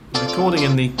recording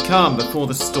in the calm before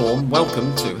the storm.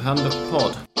 Welcome to Hand of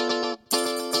Pod.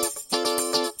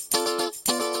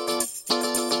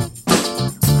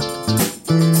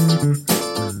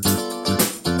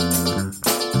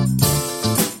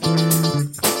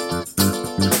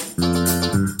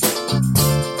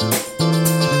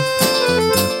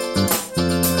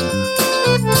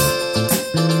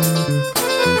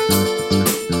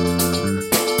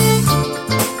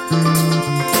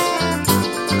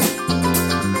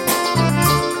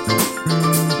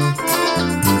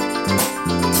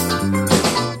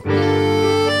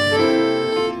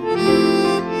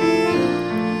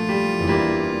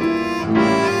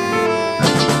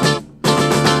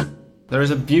 There is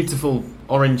a beautiful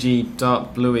orangey,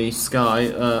 dark bluey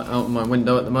sky out my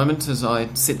window at the moment as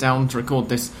I sit down to record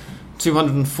this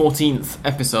 214th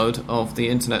episode of the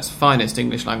internet's finest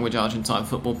English language Argentine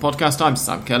football podcast. I'm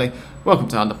Sam Kelly. Welcome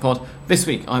to Hand of Pod. This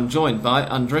week I'm joined by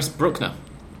Andres Bruckner.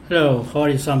 Hello, how are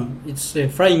you, Sam? It's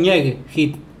frying egg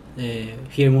heat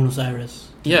here in Buenos Aires.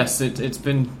 Yes, it's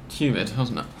been humid,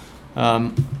 hasn't it?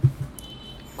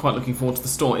 Quite looking forward to the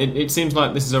storm. It seems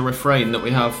like this is a refrain that we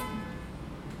have.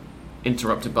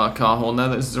 Interrupted by a car horn there.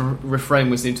 This is a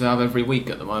refrain we seem to have every week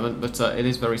at the moment, but it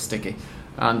is very sticky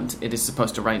and it is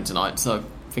supposed to rain tonight, so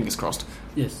fingers crossed.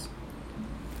 Yes.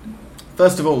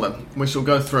 First of all then, we shall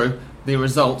go through the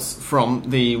results from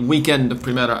the weekend of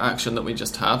Primera action that we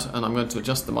just had, and I'm going to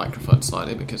adjust the microphone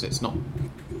slightly because it's not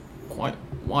quite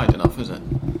wide enough, is it?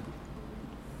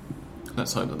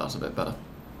 Let's hope that that's a bit better.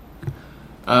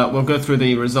 We'll go through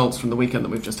the results from the weekend that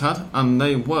we've just had, and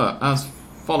they were as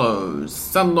follows: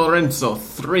 San Lorenzo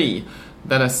 3,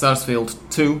 Vélez Sarsfield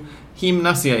 2,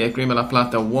 Gimnasia y Esgrima La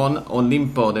Plata 1,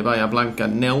 Olimpo de Bahía Blanca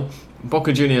 0,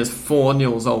 Boca Juniors 4,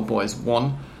 Newell's Old Boys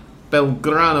 1,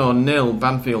 Belgrano 0,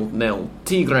 Banfield 0,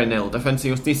 Tigre 0, Defensa y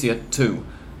Justicia 2,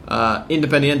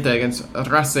 Independiente against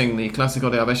Racing, the Clásico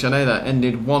de Avellaneda,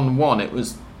 ended 1-1. It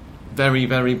was very,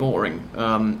 very boring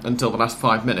until the last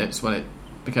 5 minutes when it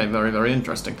became very, very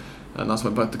interesting. And that's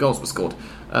when both the goals were scored.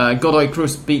 Godoy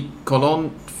Cruz beat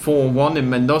Colón 4-1 in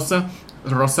Mendoza.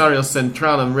 Rosario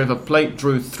Central and River Plate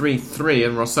drew 3-3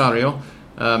 in Rosario.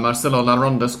 Marcelo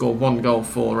Laronda scored 1 goal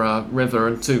for River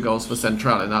and 2 goals for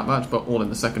Central in that match, but all in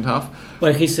the second half.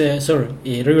 Well, he's a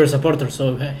River supporter,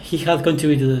 so he had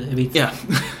contributed a bit. Yeah,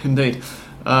 indeed.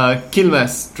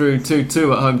 Quilmes drew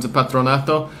 2-2 at home to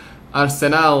Patronato.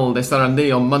 Arsenal de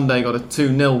Sarandí on Monday got a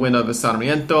 2-0 win over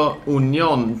Sarmiento.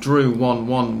 Unión drew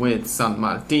 1-1 with San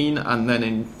Martín. And then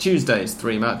in Tuesday's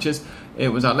 3 matches,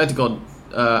 it was Atlético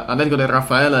de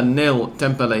Rafaela 0,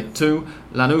 Temperley 2,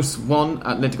 Lanús 1,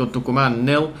 Atlético Tucumán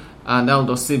 0, and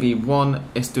Aldo Civi 1,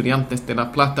 Estudiantes de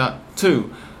La Plata 2.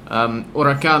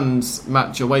 Huracan's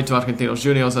match away to Argentinos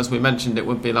Juniors, as we mentioned it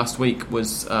would be last week,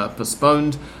 was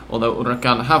postponed, although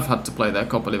Huracan have had to play their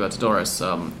Copa Libertadores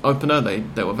opener.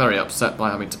 They were very upset by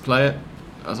having to play it.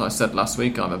 As I said last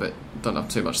week, don't have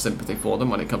too much sympathy for them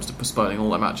when it comes to postponing all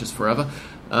their matches forever.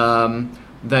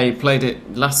 They played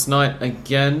it last night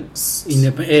against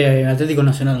Atlético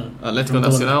Nacional.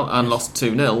 And lost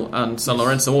 2-0. And San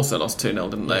Lorenzo also lost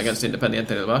 2-0, didn't they, against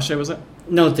Independiente del Valle, was it?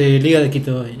 No, the Liga de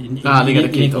Quito. Liga de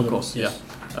Quito, of course, yes.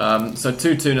 Yeah. So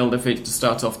 2-0 defeat to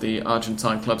start off the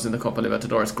Argentine clubs in the Copa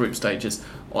Libertadores group stages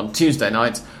on Tuesday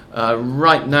night.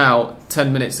 Right now,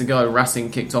 10 minutes ago,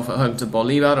 Racing kicked off at home to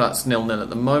Bolívar. That's 0-0 at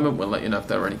the moment. We'll let you know if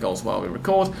there are any goals while we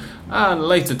record. And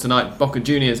later tonight, Boca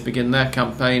Juniors begin their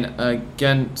campaign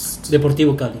against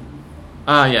Deportivo Cali.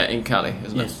 Yeah, in Cali,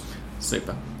 isn't it? Yes.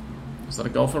 Super. Is that a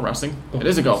goal for Racing? It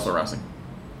is a goal for Racing.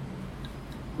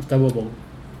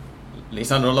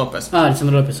 Lisandro Lopez.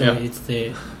 Lisandro Lopez, sorry. Yeah. It's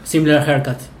the similar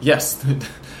haircut. Yes,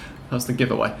 that's the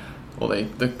giveaway, or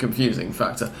the confusing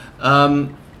factor.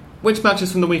 Which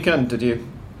matches from the weekend did you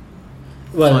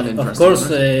find interesting? Of course,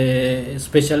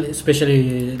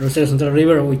 especially Rosario Central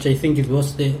River, which I think it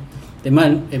was the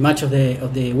match of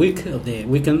the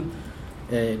weekend,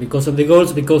 because of the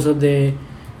goals, because of the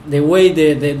way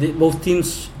the both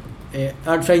teams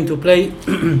are trying to play.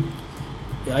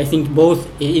 I think both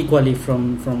equally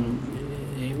from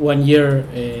 1 year,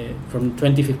 from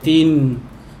 2015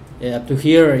 up to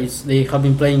here, they have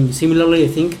been playing similarly, I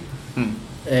think.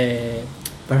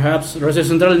 Perhaps Rosario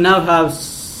Central now have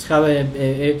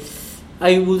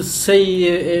I would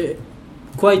say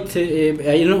quite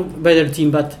better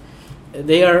team, but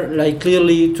they are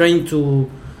clearly trying to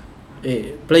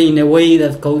play in a way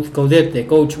that Coudet, the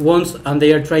coach, wants, and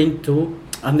they are trying to,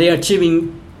 and they are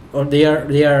achieving, or they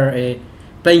are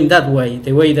playing that way,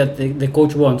 the way that the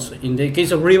coach wants. In the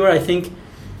case of River, I think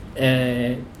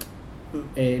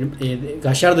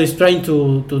Gallardo is trying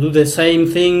to do the same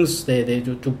things,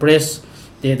 to press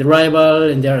the rival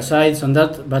and their sides on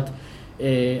that, but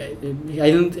he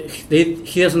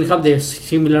doesn't have the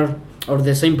similar or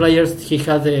the same players he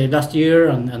had last year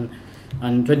and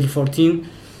 2014.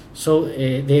 So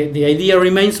the idea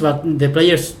remains, but the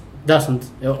players doesn't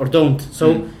or don't.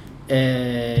 So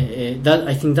that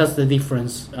I think that's the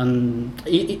difference. And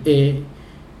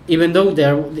even though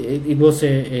it was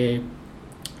a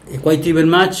quite even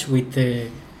match with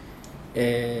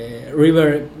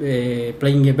River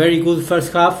playing a very good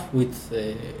first half, with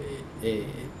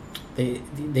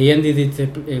they ended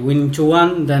it winning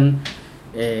 2-1. Then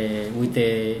with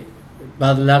the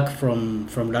bad luck from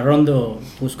Larrondo,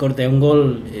 who scored their own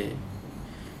goal,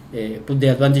 put the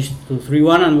advantage to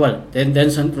 3-1, and then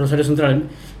Rosario Central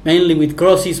mainly with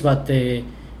crosses, but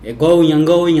going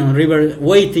and River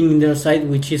waiting in their side,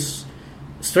 which is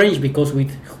strange because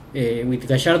with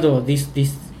Gallardo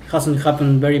this hasn't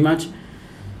happened very much.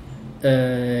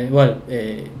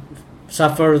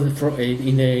 Suffered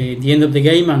in the end of the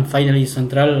game, and finally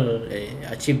Central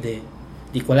achieved the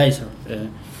equalizer.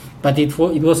 But it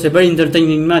was a very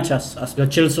entertaining match, as Lo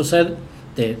Celso said,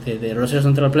 the Rosario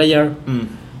Central player,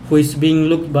 who is being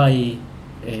looked by,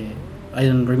 I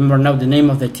don't remember now the name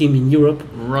of the team in Europe.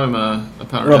 Roma,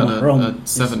 apparently, a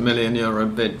 €7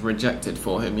 million bid rejected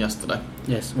for him yesterday.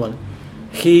 Yes, well,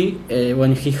 he,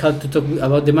 when he had to talk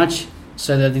about the match,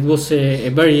 said that it was a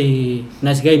very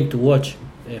nice game to watch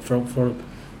for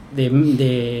the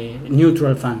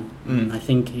neutral fan. I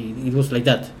think it was like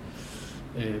that.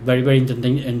 Very, very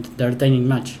entertaining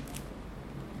match.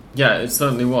 Yeah, it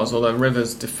certainly was. Although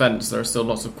River's defence, there are still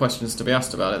lots of questions to be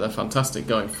asked about it. They're fantastic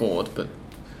going forward, but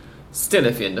still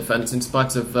iffy in defence, in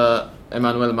spite of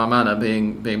Emmanuel Mamana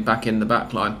being back in the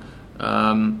back line.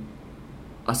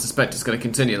 I suspect it's going to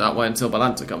continue that way until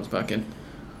Balanta comes back in.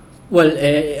 Well,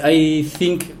 I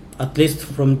think, at least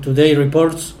from today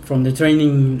reports from the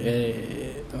training,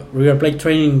 River Plate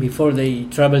training before they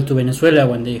travel to Venezuela,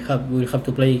 when they will have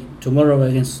to play tomorrow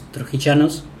against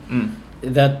Trojillanos,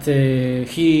 that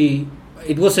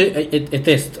it was a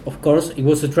test, of course. It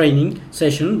was a training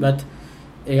session, but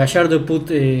Gallardo put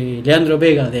Leandro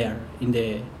Vega there in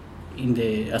the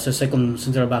as a second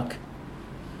central back.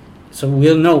 So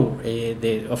we'll know.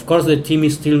 Of course, the team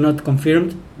is still not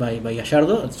confirmed by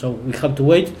Gallardo, so we have to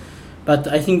wait. But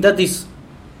I think that is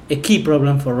a key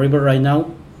problem for River right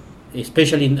now,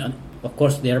 especially, of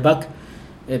course, they are back,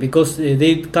 because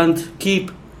they can't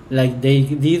keep like they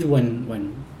did when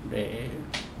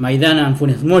Maidana and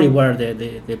Funes Mori were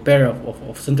the pair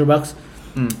of centre backs,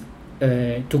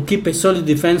 to keep a solid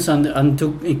defense and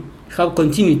to have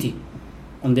continuity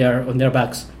on their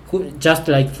backs. Just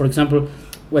like, for example,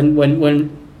 when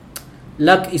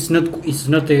luck is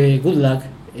not a good luck,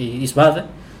 is bad.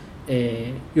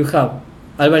 You have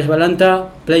Álvarez Balanta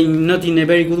playing not in a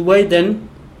very good way, then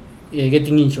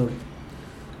getting injured.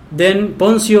 Then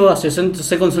Poncio as a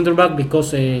second centre back,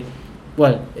 because he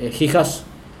has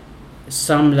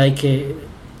some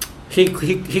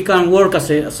he can work as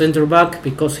a centre back,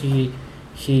 because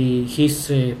he's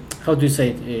how do you say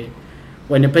it?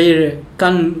 When a player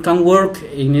can work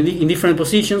in different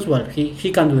positions,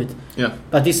 he can do it. Yeah.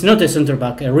 But it's not a centre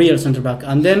back, a real centre back.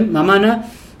 And then Mamana,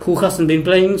 who hasn't been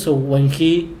playing, so when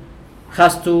he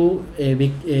has to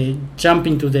jump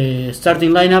into the starting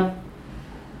lineup,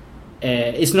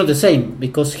 it's not the same,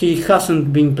 because he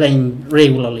hasn't been playing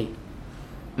regularly.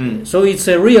 So it's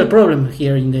a real problem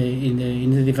here in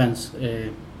the defense. A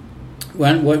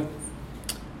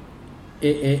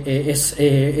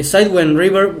side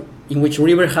in which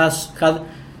River has had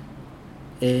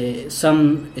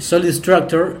some solid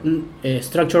structure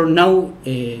now,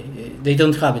 they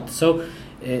don't have it. So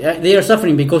they are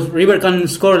suffering, because River can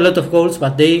score a lot of goals,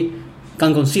 but they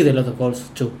can concede a lot of goals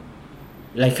too,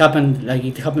 like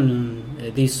it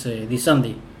happened this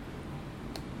Sunday.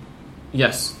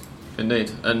 Yes,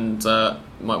 indeed, and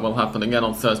might well happen again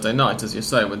on Thursday night, as you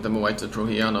say, with them away to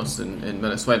Trojillanos in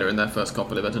Venezuela in their first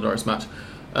Copa Libertadores match.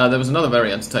 There was another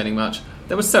very entertaining match.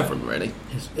 There were several, really.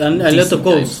 Yes. And a lot of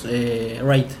goals,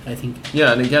 right, I think.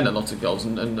 Yeah, and again, a lot of goals,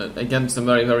 and again, some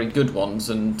very, very good ones.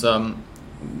 And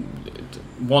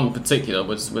one particular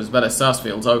was Vélez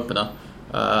Sarsfield's opener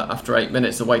after 8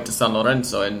 minutes away to San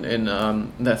Lorenzo in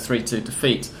their 3-2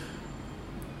 defeat.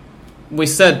 We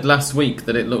said last week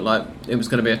that it looked like it was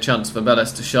going to be a chance for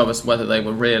Vélez to show us whether they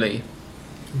were really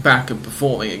back and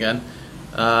performing again.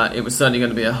 It was certainly going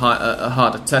to be a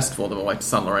harder test for them away to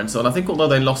San Lorenzo. And I think although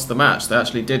they lost the match, they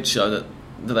actually did show that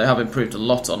they have improved a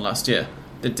lot on last year.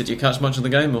 Did you catch much of the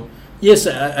game? Or? Yes,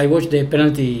 I watched the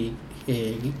penalty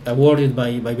awarded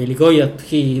by Beligoya.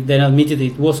 He then admitted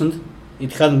it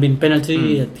hadn't been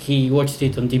penalty. He watched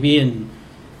it on TV, and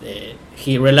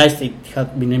he realized it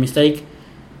had been a mistake,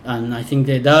 and I think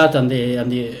that and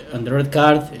the red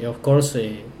card, of course,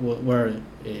 were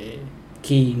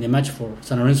key in the match for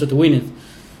San Lorenzo to win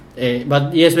it.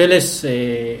 But yes, Vélez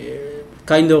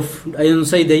kind of, I don't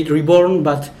say they reborn,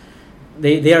 but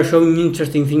they are showing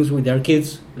interesting things with their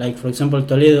kids. Like, for example,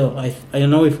 Toledo, I don't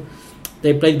know if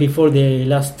they played before the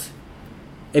last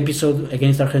episode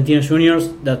against Argentina Juniors,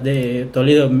 that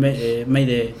Toledo made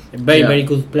a very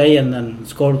good play and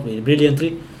scored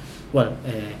brilliantly. Well,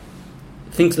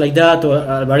 things like that, or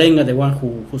Alvarenga, the one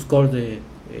who scored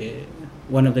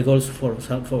one of the goals for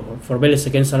Vélez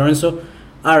against San Lorenzo,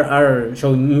 are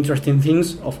showing interesting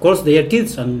things. Of course, they are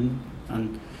kids, and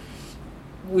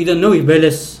we don't know if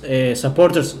Vélez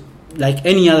supporters, like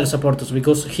any other supporters,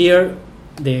 because here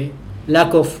the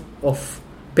lack of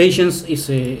patience is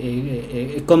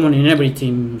a common in every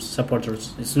team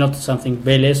supporters. It's not something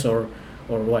Vélez or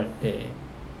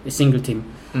a single team.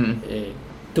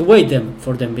 To wait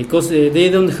for them, because they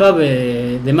don't have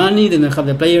the money, they don't have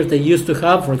the players they used to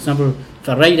have. For example,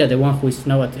 Ferreira, the one who is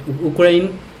now at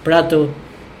Ukraine, Prato,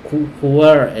 who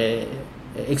are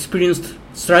experienced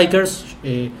strikers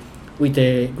with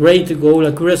a great goal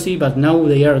accuracy, but now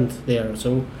they aren't there.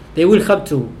 So they will have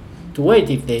to wait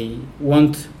if they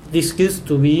want these kids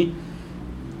to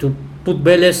put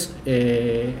Vélez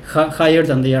higher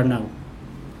than they are now.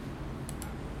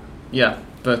 Yeah,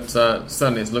 but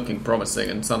certainly it's looking promising,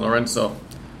 and San Lorenzo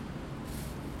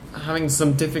having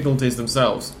some difficulties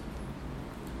themselves.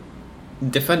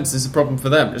 Defence is a problem for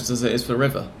them, just as it is for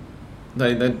River.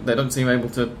 They don't seem able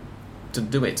to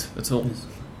do it at all. Yes.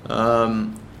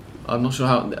 I'm not sure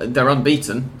how. They're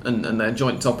unbeaten, and they're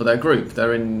joint top of their group.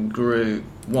 They're in Group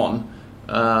 1.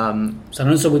 San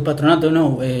Lorenzo with Patronato,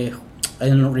 no. I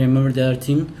don't remember the other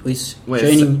team who is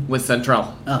joining. With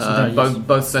Central. Central,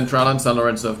 Both Central and San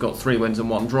Lorenzo have got 3 wins and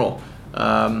 1 draw.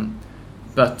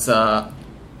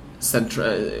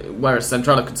 Whereas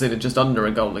Central have conceded just under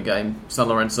a goal a game, San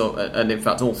Lorenzo, and in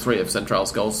fact all 3 of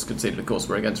Central's goals conceded, of course,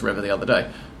 were against River the other day.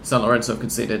 San Lorenzo have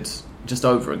conceded just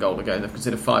over a goal a game. They've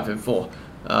conceded 5 in 4.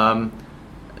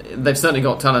 They've certainly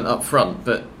got talent up front,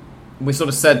 but we sort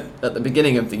of said at the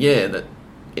beginning of the year that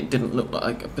it didn't look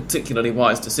like a particularly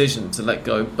wise decision to let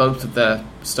go both of their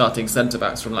starting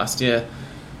centre-backs from last year.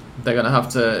 They're going to have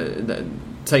to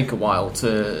take a while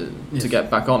to get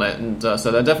back on it, and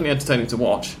so they're definitely entertaining to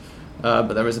watch,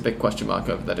 but there is a big question mark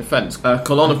over their defence.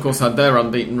 Colón, of course, had their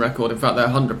unbeaten record, in fact their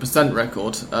 100%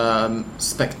 record,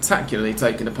 spectacularly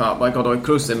taken apart by Godoy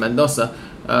Cruz in Mendoza.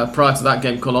 Prior to that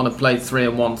game, Colón had played 3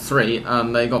 and won 3,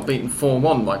 and they got beaten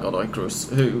 4-1 by Godoy Cruz,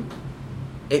 who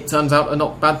it turns out are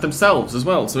not bad themselves as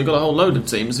well. So we've got a whole load of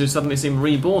teams who suddenly seem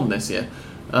reborn this year.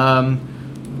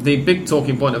 The big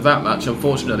talking point of that match,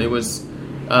 unfortunately, was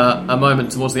a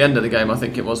moment towards the end of the game, I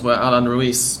think it was, where Alan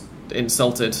Ruiz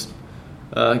insulted,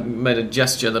 made a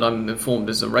gesture that I'm informed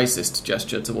is a racist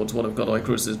gesture towards one of Godoy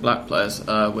Cruz's black players,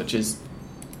 which is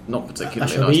not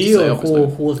particularly nice to say,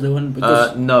 obviously. Who was the one?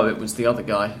 Because no, it was the other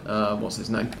guy. What's his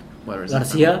name? Where is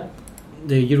Garcia,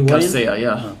 the Uruguayan? Garcia,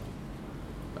 yeah.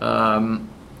 Uh-huh.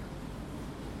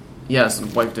 Yes,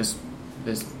 and waved his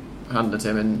hand at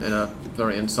him in a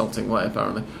very insulting way,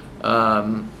 apparently.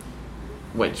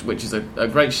 Which is a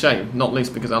great shame, not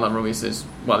least because Alan Ruiz is,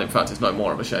 well, in fact, it's no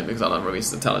more of a shame because Alan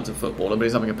Ruiz is a talented footballer, but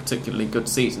he's having a particularly good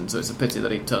season, so it's a pity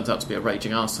that he turns out to be a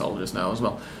raging arsehole just now as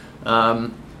well.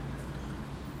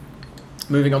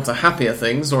 Moving on to happier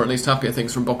things, or at least happier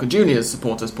things from Boca Juniors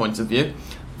supporters' point of view,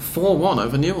 4-1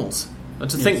 over Newell's. And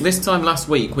to think this time last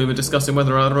week we were discussing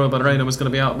whether Arroyo was going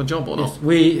to be out of a job or not.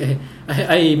 Yes,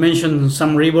 I mentioned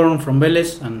some reborn from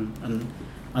Vélez,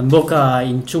 and Boca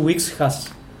in 2 weeks has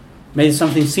made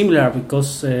something similar,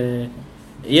 because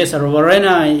yes,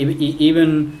 Arroyo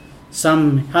even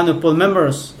some handball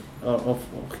members of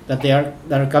that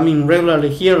are coming regularly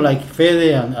here, like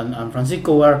Fede and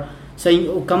Francisco, are saying,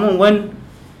 "Oh, come on,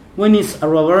 when is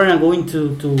Arroyo going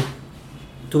to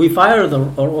be fired,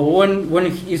 or when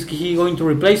is he going to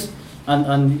replace?"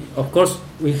 And of course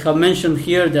we have mentioned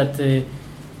here that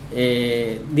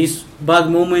this bad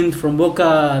moment from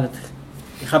Boca that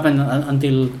happened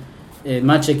until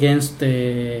match against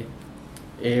the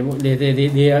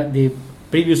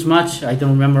previous match, I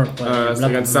don't remember.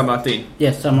 Against San Martin.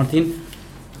 Yes, San Martin.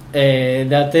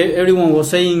 That everyone was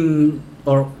saying,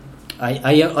 or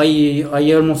I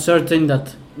almost certain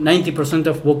that 90%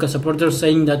 of Boca supporters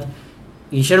saying that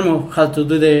Guillermo had to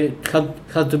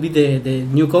be the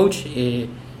new coach,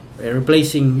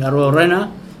 replacing Arroyo.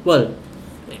 Well,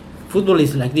 football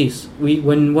is like this.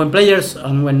 When players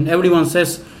and when everyone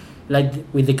says, like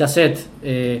with the cassette,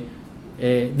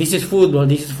 this is football.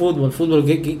 Football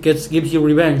gives you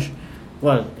revenge.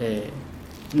 Well,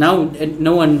 now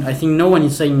no one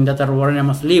is saying that Arruabarrena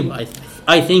must leave.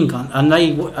 I think and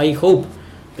I hope,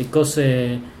 because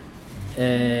it's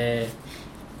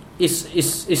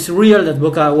real that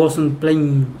Boca wasn't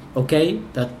playing okay,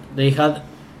 that they have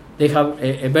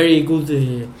a very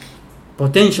good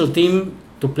potential team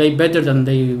to play better than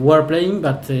they were playing,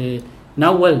 but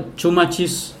now, 2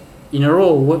 matches in a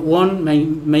row won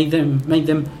made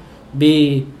them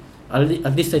be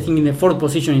at least I think in the 4th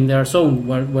position in their zone,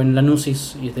 when Lanús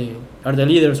are the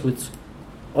leaders with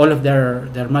all of their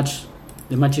matches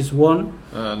won.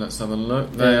 Let's have a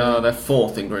look. They're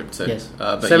 4th in Group 2. Yes,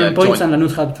 but 7 points, and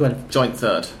Lanús had 12. Joint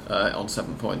 3rd on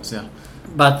 7 points. Yeah.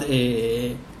 But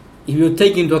if you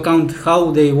take into account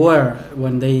how they were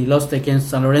when they lost against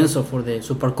San Lorenzo for the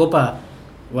Supercopa,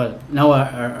 now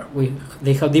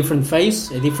they have different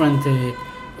phase, a different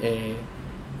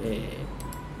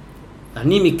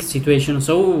anemic situation.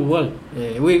 So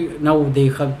we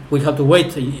have to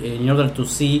wait in order to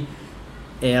see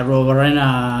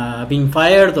Arruabarrena being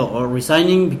fired or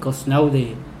resigning, because now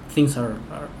the things are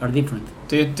different.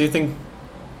 Do you think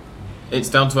it's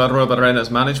down to Arruabarrena's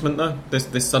management though?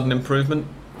 This sudden improvement,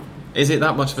 is it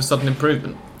that much of a sudden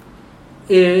improvement?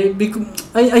 I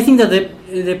think that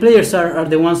the players are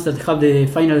the ones that have the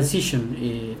final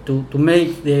decision to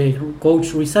make the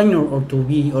coach resign or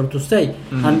to stay.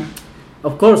 Mm-hmm. And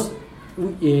of course,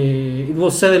 it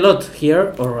was said a lot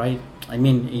here, I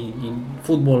mean in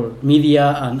football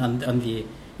media and the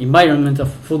environment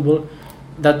of football,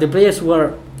 that the players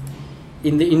were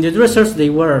in the dressers. They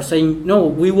were saying, no,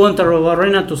 we want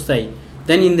Arruabarrena to stay.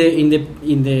 Then in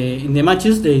the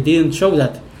matches, they didn't show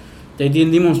that. They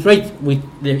didn't demonstrate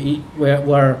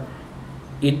where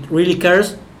it really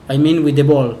cares. I mean, with the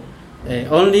ball,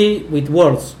 only with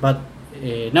words. But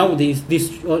now these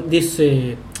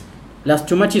last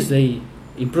 2 matches, they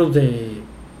improved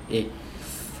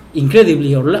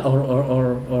incredibly,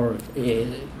 or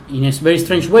in a very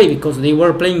strange way, because they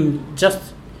were playing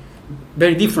just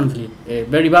very differently,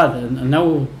 very bad. And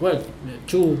now,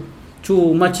 two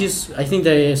matches. I think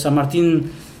the San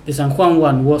Martin, the San Juan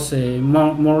one was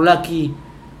more luck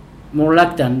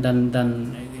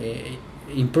than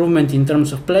improvement in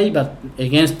terms of play. But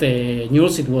against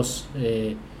Newell's,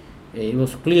 it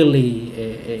was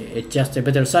clearly just a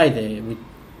better side. With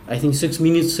I think 6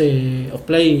 minutes of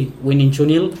play, winning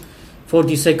 2-0,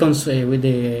 40 seconds with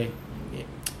the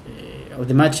of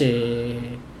the match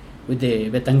with the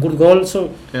Betancourt goal.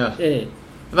 So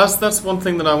that's one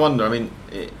thing that I wonder. I mean,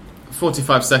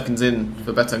 45 seconds in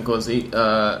for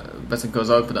Betancourt's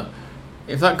opener.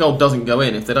 If that goal doesn't go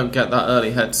in, if they don't get that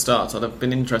early head start, I'd have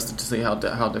been interested to see how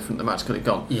different the match could have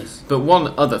gone. Yes. But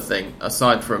one other thing,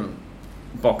 aside from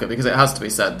Boca, because it has to be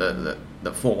said that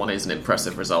 4-1 is an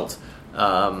impressive result,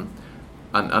 and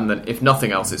that if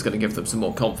nothing else, it's going to give them some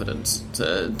more confidence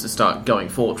to start going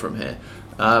forward from here,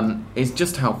 is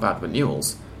just how bad were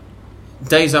Newell's.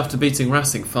 Days after beating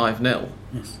Racing 5-0.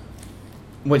 Yes.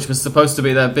 Which was supposed to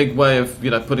be their big way of,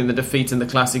 putting the defeat in the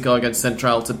Clásico against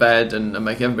Central to bed and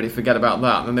making everybody forget about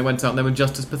that. And then they went out and they were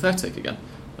just as pathetic again.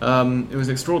 It was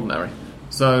extraordinary.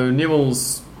 So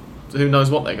Newell's, who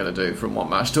knows what they're going to do from one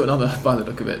match to another by the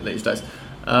look of it these days.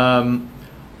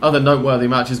 Other noteworthy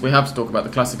matches, we have to talk about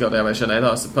the Clásico de Avellaneda,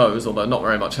 I suppose, although not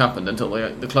very much happened until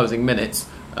the closing minutes,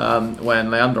 when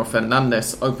Leandro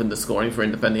Fernandez opened the scoring for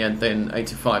Independiente in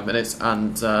 85 minutes,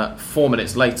 and 4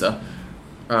 minutes later,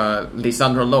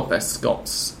 Lisandro Lopez got,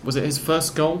 was it his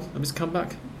first goal of his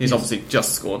comeback? He's obviously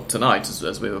just scored tonight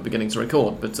as we were beginning to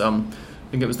record, but I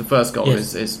think it was the first goal of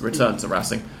his return to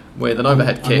Racing with an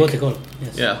overhead kick. What a goal.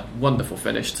 Yes. Yeah, wonderful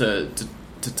finish to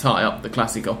tie up the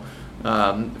Clásico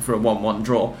for a 1-1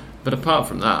 draw. But apart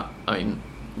from that, I mean,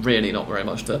 really not very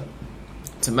much to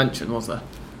mention, was there?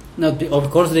 No, of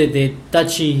course the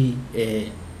touchy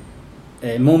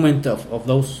moment of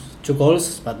those 2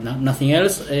 goals, but nothing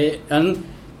else, and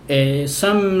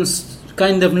some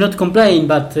kind of not complaint,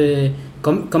 but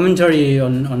commentary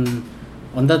on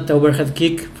that overhead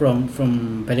kick from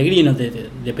Pellegrino, the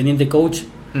Independiente coach,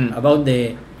 about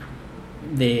the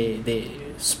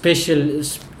special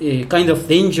kind of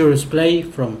dangerous play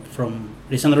from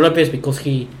Lisandro Lopez, because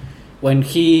when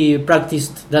he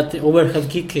practiced that overhead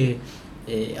kick,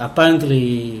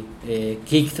 apparently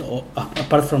kicked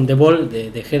apart from the ball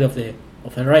the head of the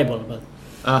rival, but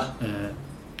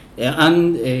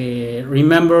and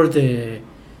remembered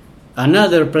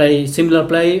another play, similar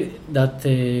play that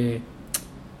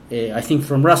I think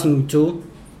from Racing 2.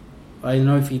 I don't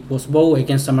know if it was Bow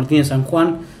against San Martin and San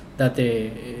Juan, that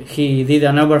he did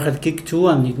an overhead kick too,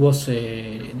 and it was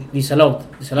disallowed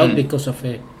because of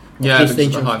his because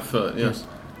danger. of the high foot. Yes.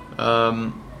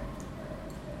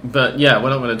 But yeah, we're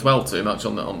not going to dwell too much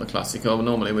on the Clásico.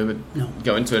 Normally we would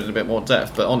go into it in a bit more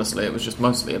depth, but honestly it was just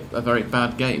mostly a very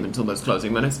bad game until those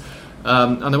closing minutes.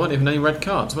 And there weren't even any red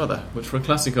cards, were there? Which for a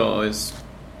Clásico is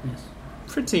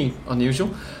pretty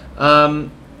unusual.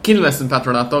 Quilmes and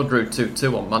Patronato drew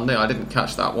 2-2 on Monday. I didn't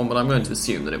catch that one, but I'm going to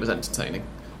assume that it was entertaining.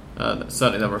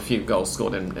 Certainly there were a few goals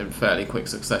scored in fairly quick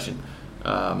succession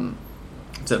to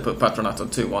put Patronato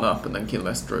 2-1 up, and then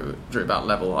Quilmes drew about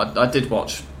level. I did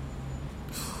watch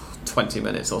 20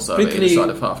 minutes or so either side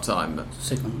of half time, but it's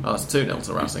 2-0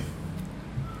 to Racing.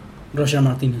 Roger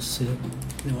Martinez,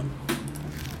 the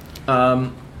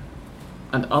one.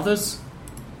 And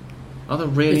other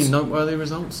really noteworthy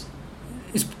results?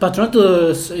 Patronato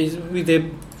is with a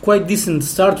quite decent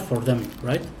start for them,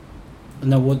 right?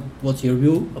 Now, what's your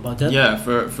view about that? Yeah,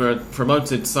 for a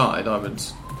promoted side, I would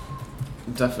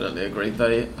definitely agree.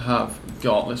 They have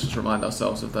got, let's just remind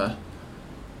ourselves of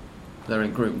they're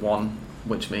in Group 1,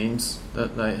 which means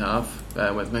that they have,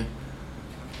 bear with me,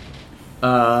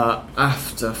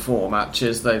 after 4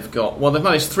 matches, they've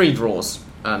managed 3 draws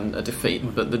and a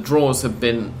defeat, but the draws have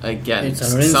been against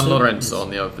San Lorenzo on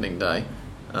the opening day.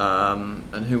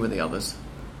 And who were the others?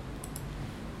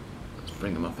 Let's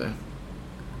bring them up here.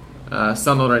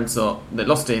 San Lorenzo, they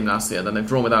lost to Gimnasia, then they've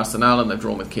drawn with Arsenal and they've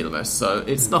drawn with Quilmes. So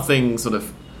it's nothing sort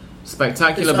of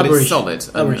spectacular, but it's solid,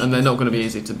 and they're not going to be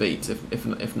easy to beat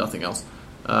if nothing else.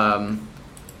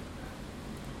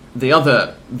 The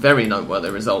other very noteworthy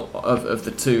result of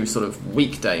the 2 sort of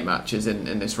weekday matches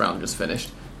in this round just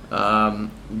finished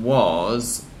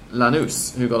was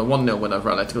Lanús, who got a 1-0 win over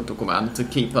Atlético Tucumán to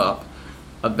keep up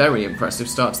a very impressive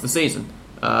start to the season.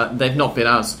 They've not been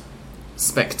as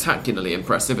spectacularly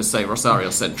impressive as, say, Rosario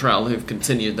Central, who've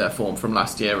continued their form from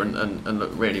last year and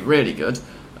look really, really good.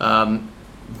 But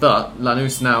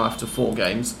Lanús now, after 4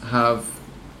 games, have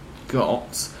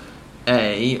got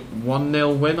a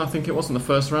 1-0 win, I think it was, in the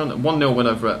first round. A 1-0 win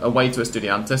away to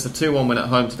Estudiantes, a 2-1 win at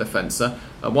home to Defensa,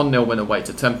 a 1-0 win away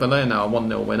to Temperley, and now a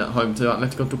 1-0 win at home to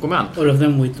Atlético Tucumán. All of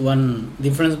them with one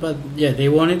difference, but yeah, they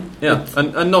won it. Yeah,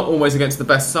 and not always against the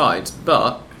best side,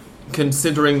 but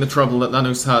considering the trouble that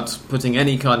Lanús had putting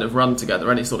any kind of run together,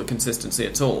 any sort of consistency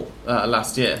at all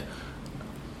last year,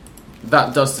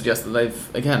 that does suggest that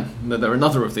that they're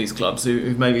another of these clubs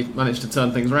who've maybe managed to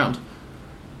turn things around.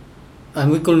 And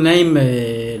we could name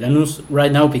Lanús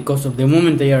right now because of the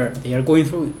moment they are going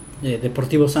through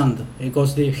Deportivo Sand,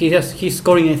 because he's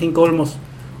scoring, I think, almost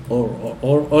or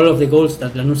all of the goals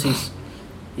that Lanús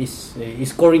is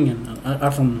scoring and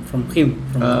are from him.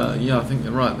 Yeah, I think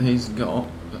you're right. He's got.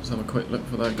 Let's have a quick look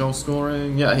for their goal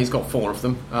scoring. Yeah, he's got 4 of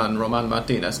them, and Roman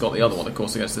Martinez got the other one, of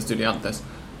course, against Estudiantes,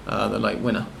 the late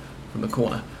winner from the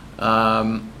corner.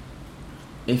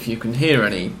 If you can hear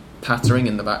any pattering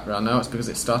in the background now, it's because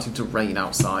it's starting to rain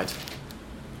outside.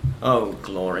 Oh,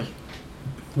 glory.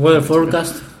 Weather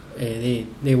forecast,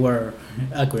 they were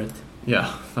accurate.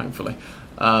 Yeah, thankfully.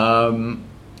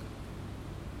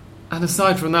 And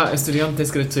aside from that,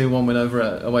 Estudiantes got a 2-1 win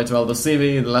away to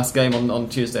Aldosivi, the last game on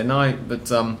Tuesday night, but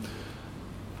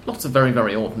lots of very,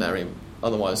 very ordinary,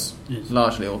 otherwise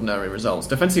largely ordinary results.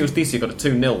 Defensa y Justicia got a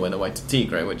 2-0 win away to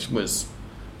Tigre, which was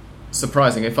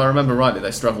surprising. If I remember rightly,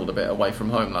 they struggled a bit away from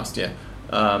home last year,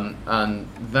 and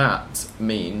that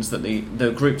means that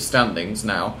the group standings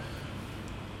now,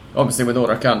 obviously with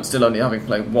Huracan still only having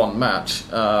played 1 match,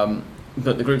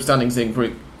 but the group standings in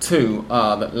Group 2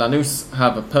 are that Lanús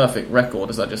have a perfect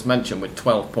record, as I just mentioned, with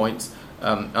 12 points.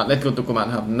 Atlético Tucumán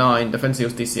have 9, Defensa y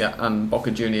Justicia and Boca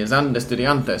Juniors and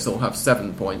Estudiantes all have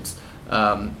 7 points,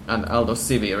 and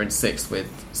Aldosivi are in 6th with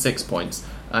 6 points.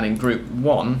 And in Group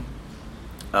 1,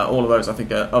 all of those, I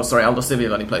think, Aldosivi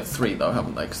have only played 3 though,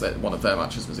 haven't they? Because one of their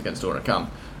matches was against Huracan.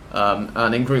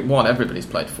 And in Group 1, everybody's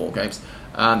played 4 games.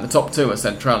 And the top 2 are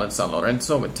Central and San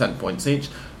Lorenzo with 10 points each.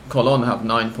 Colón have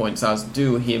 9 points, as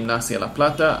do Gimnasia La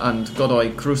Plata, and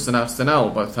Godoy Cruz and Arsenal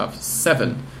both have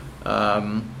 7.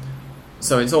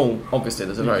 So it's all, obviously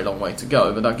there's a very long way to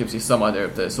go, but that gives you some idea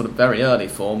of the sort of very early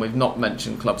form. We've not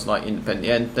mentioned clubs like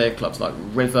Independiente, clubs like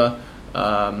River,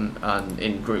 and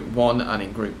in Group 1 and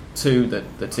in Group 2,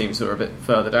 the teams who are a bit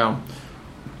further down.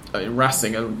 I mean,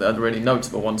 Racing are the really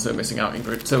notable ones who are missing out in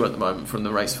Group 2 at the moment from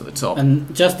the race for the top.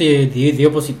 And just the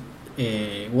opposite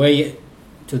way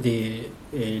to the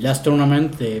last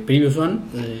tournament, the previous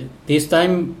one. This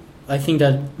time, I think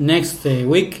that next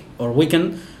week or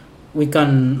weekend, we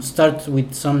can start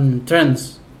with some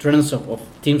trends of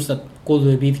teams that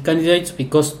could be candidates,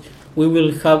 because we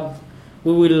will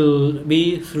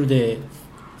be through the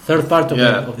third part of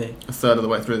the a third of the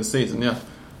way through the season, yeah.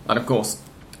 And of course,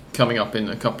 coming up in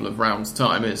a couple of rounds'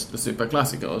 time is the Super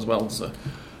Clásico as well. So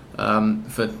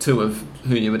for two of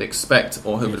who you would expect,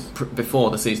 or who would before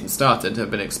the season started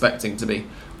have been expecting to be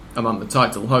among the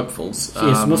title hopefuls.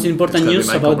 Yes, most important news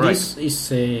about this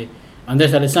is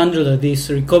Andres Alessandro, that is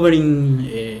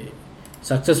recovering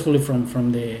successfully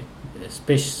from the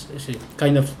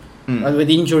kind of with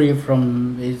injury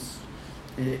from his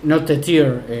not a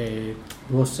tear,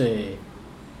 was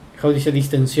how do you say,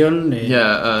 distension?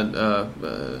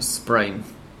 Sprain.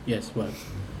 Yes, well,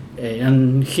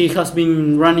 and he has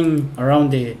been running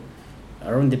around the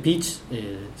pitch,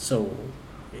 so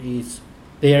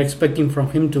they are expecting from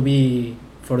him to be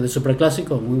for the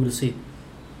Superclásico. We will see.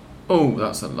 Oh,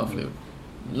 that's a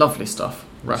lovely stuff.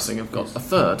 Racing have got a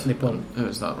third. Lepol. Who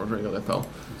is that? Rodrigo Lepol.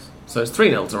 So it's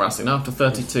 3-0 to Racing after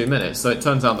 32 minutes. So it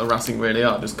turns out that Racing really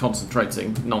are just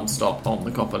concentrating non-stop on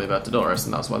the Copa Libertadores,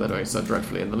 and that's why they're doing so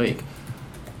dreadfully in the league.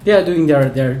 They are doing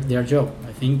their job,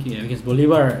 I think, against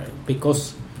Bolívar,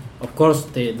 because, of course,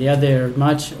 the other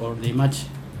match, or the match,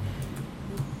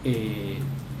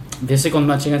 the second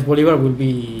match against Bolívar will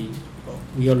be,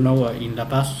 we all know, in La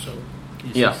Paz. So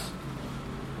yeah.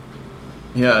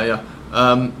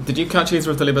 Did you catch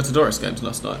either of the Libertadores games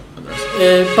last night,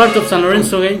 Andres? Part of San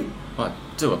Lorenzo game. I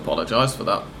do apologise for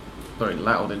that very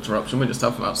loud interruption. We just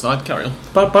have from outside. Carry on.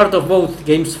 Part of both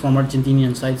games from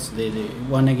Argentinian sides. The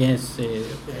one against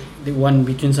the one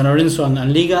between San Lorenzo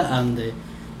and Liga, and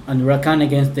Huracan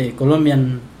against the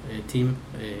Colombian team,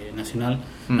 Nacional.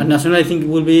 And Nacional, I think,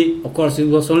 will be. Of course, it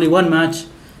was only one match.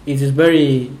 It is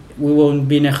very. We won't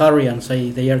be in a hurry and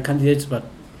say they are candidates, but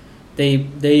they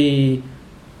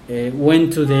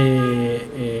went to the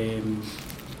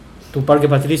to Parque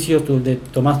Patricio, to the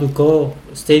Tomás Ducó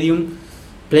Stadium,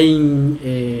 playing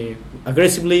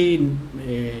aggressively,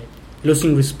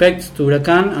 losing respect to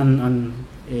Huracan, and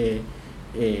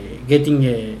getting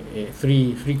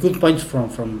three good points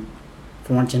from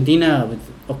Argentina.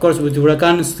 Of course, with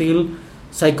Huracan still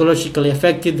psychologically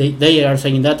affected, they are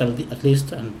saying that at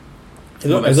least. And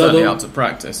they're certainly out of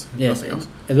practice. Yes,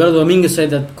 Eduardo Dominguez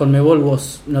said that Conmebol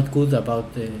was not good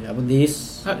about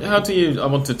this. How do you? I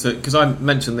wanted to, because I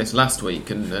mentioned this last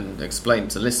week and explained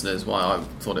to listeners why I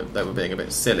thought they were being a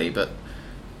bit silly, but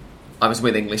I was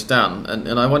with English Dan,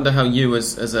 and I wonder how you,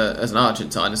 as an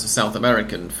Argentine, as a South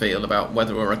American, feel about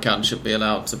whether Huracan should be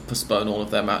allowed to postpone all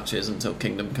of their matches until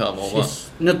Kingdom Come, or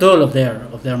what? Not all of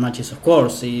their matches, of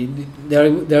course.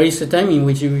 There is a time in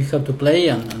which you have to play,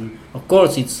 and of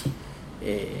course it's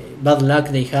bad luck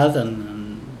they had,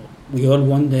 and we all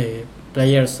want the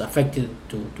players affected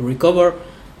to recover,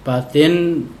 but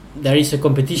then there is a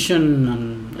competition,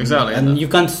 and you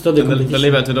can't stop the competition. The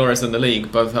Libertadores and the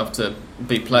league both have to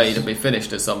be played and be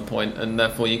finished at some point, and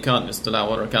therefore you can't just allow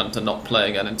Huracan to not play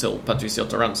again until Patricio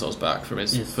Toranzo's back from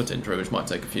his foot injury, which might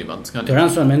take a few months, can you?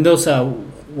 Toranzo and Mendoza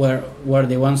were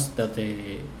the ones that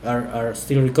are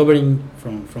still recovering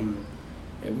from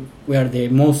were the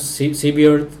most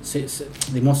severe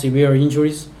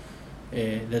injuries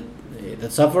that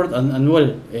suffered, and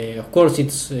of course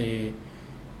it's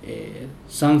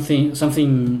something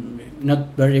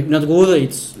not good.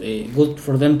 It's good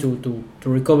for them to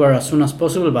recover as soon as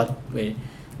possible, but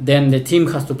then the team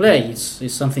has to play.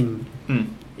 It's something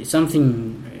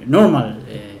normal.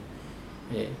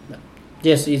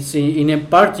 Yes, it's in a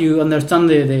part you understand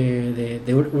the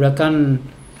Huracan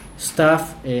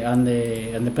staff and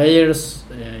the players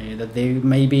that they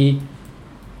may be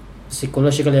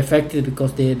psychologically affected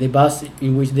because the bus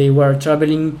in which they were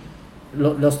traveling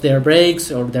lost their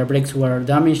brakes, or their brakes were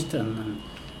damaged,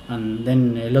 and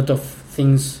then a lot of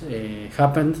things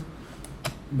happened.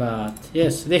 But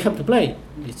yes, they have to play.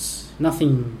 It's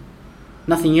nothing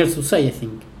else to say, I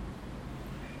think.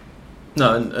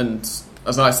 No, and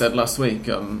as I said last week,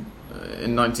 in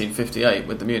 1958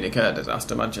 with the Munich air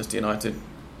disaster, Manchester United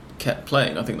kept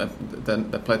playing. I think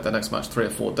they played their next match 3 or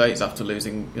 4 days after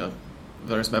losing.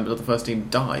 Various members of the first team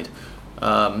died.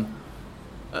 And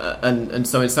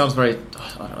so it sounds very,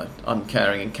 I don't know,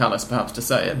 uncaring and callous perhaps to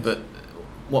say it, but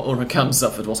what Huracan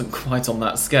suffered wasn't quite on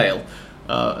that scale.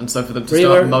 And so for them to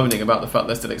start moaning about the fact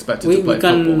they're still expected to play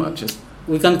football matches.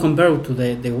 We can compare it to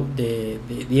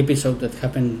the episode that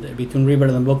happened between River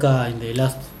and Boca in the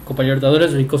last Copa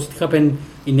Libertadores, because it happened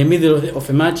in the middle of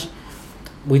a match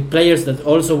with players that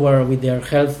also were with their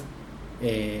health,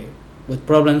 with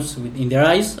problems in their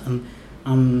eyes,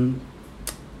 and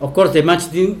of course the match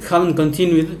haven't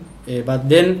continued, but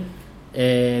then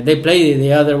they played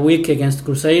the other week against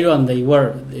Cruzeiro, and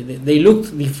they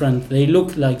looked different. They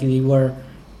looked like they were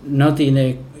not in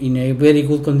a very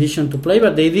good condition to play,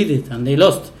 but they did it and they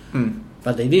lost.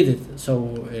 But they did it.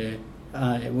 So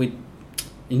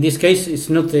in this case, it's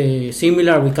not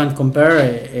similar. We can't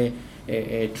compare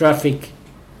a traffic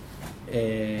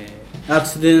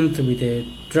accident, with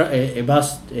a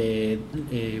bus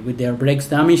with their brakes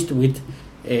damaged, with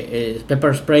a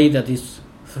pepper spray that is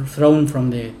thrown from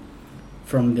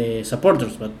the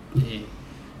supporters. But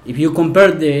if you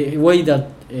compare the way that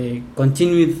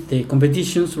continued the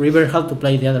competitions, River had to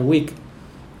play the other week,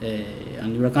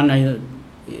 and Huracan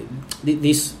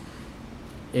this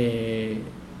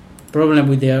problem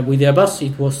with their bus.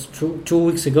 It was 2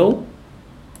 weeks ago.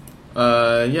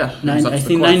 Yeah, I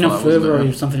think 9 of February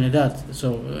or something like that.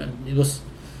 So it was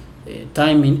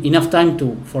enough time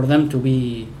for them to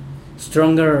be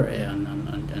stronger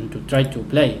and to try to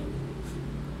play.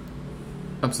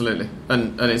 Absolutely,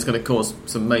 and it's going to cause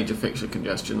some major fixture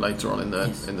congestion later on in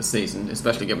the season,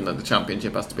 especially given that the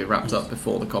championship has to be wrapped up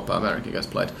before the Copa America gets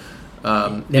played.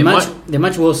 The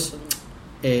match was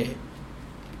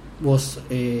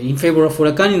in favor of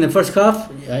Huracan in the first half.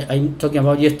 I'm talking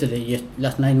about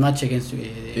last night match against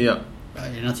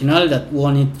Nacional that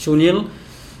won it 2-0,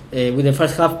 with the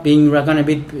first half being Huracan a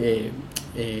bit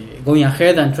going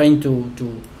ahead and trying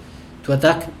to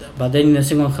attack, but then in the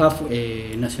second half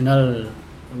Nacional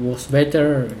was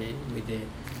better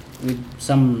with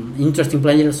some interesting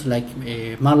players like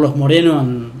Marlos Moreno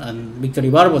and Victor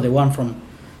Ibarbo, the one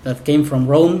that came from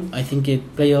Rome. I think he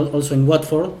played also in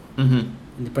Watford in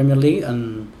the Premier League,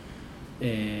 and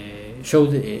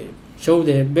showed a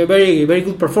very, very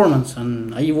good performance.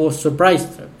 And I was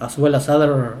surprised, as well as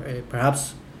other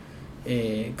perhaps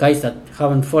guys that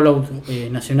haven't followed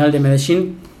Nacional de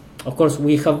Medellín. Of course,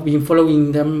 we have been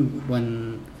following them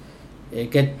when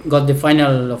got the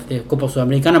final of the Copa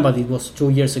Sudamericana, but it was 2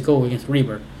 years ago against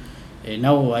River.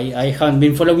 Now I haven't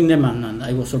been following them, and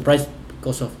I was surprised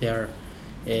because of their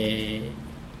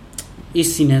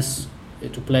easiness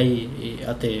to play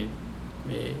at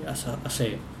as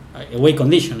a away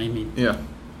condition. I mean, yeah.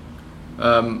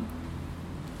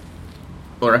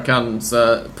 Huracan's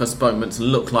postponements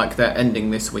look like they're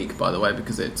ending this week, by the way,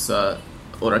 because it's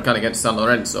Huracan against San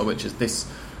Lorenzo, which is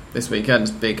this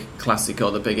weekend's big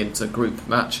Clásico, the big inter-group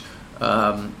match.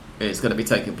 It's going to be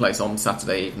taking place on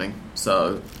Saturday evening,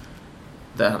 so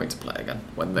they're having to play again,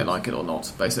 whether they like it or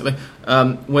not, basically.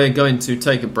 We're going to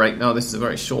take a break now. This is a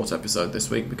very short episode this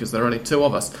week because there are only 2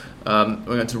 of us. We're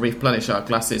going to replenish our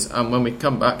glasses, and when we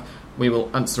come back, we will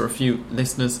answer a few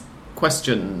listeners'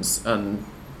 questions and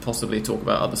possibly talk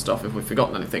about other stuff if we've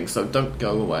forgotten anything, so don't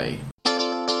go away.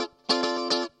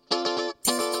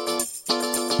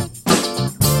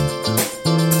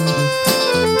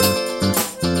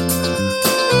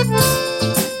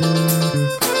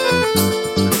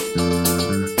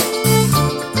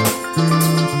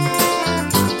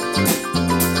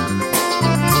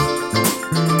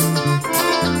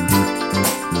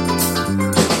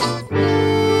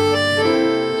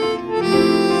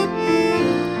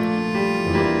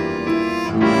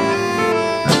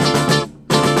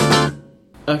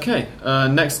 Okay,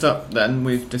 next up then,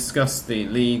 we've discussed the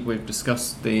league, we've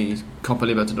discussed the Copa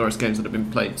Libertadores games that have been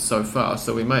played so far,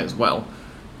 so we may as well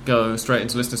go straight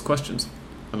into listeners' questions,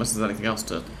 unless there's anything else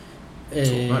to talk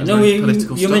about. No,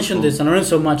 you mentioned the San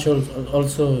Lorenzo match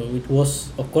also. It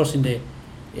was, of course, in the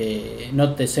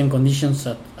not the same conditions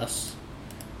as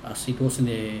it was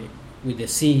with the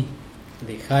sea,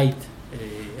 the height,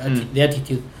 the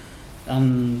altitude,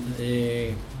 and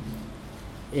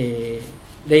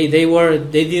They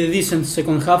did a decent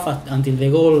second half until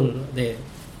the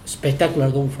spectacular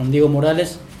goal from Diego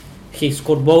Morales. He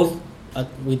scored both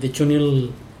with the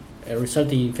 2-0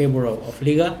 result in favor of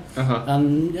Liga.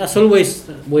 And as always,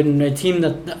 when a team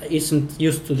that isn't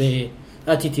used to the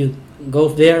altitude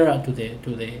goes there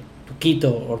to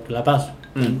Quito or to La Paz,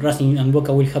 and Racing and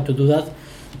Boca will have to do that,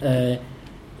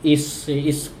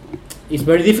 it's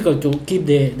very difficult to keep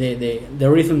the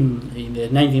rhythm in the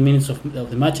 90 minutes of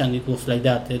the match, and it was like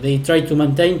that. They tried to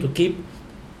maintain,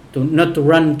 not to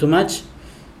run too much,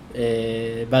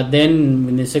 but then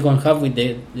in the second half with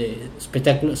the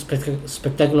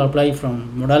spectacular play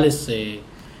from Morales,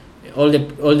 all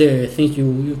the things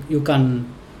you can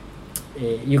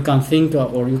think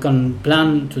or you can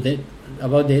plan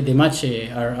about the match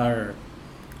are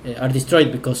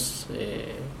destroyed, because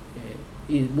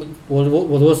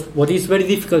what is very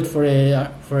difficult for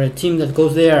a team that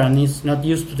goes there and is not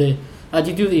used to the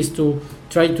attitude is to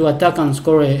try to attack and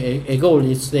score a goal.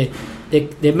 It's the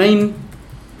main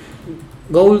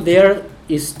goal there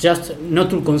is just not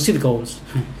to concede goals.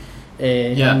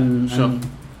 And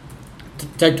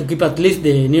try to keep at least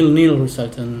the 0-0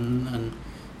 result.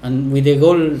 And with the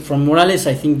goal from Morales,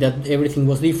 I think that everything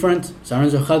was different. San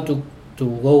Lorenzo had to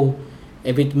go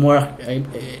a bit more.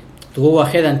 To go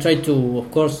ahead and try to, of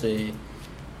course, get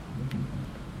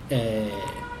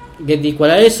the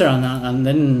equalizer, and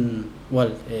then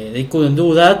they couldn't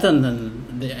do that, and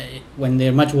then when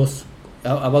their match was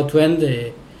about to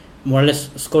end, more or less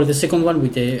scored the second one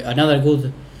with another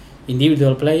good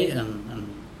individual play, and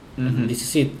this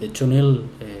is it, the 2-0.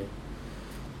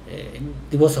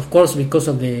 It was, of course, because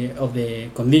of the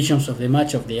conditions of the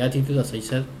match, of the attitude, as I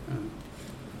said.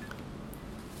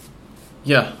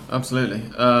 Yeah, absolutely.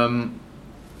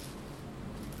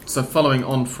 So following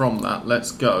on from that,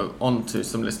 let's go on to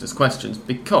some listeners' questions,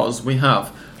 because we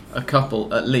have a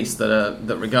couple at least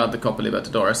that regard the Copa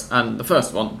Libertadores, and the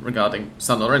first one regarding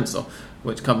San Lorenzo,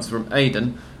 which comes from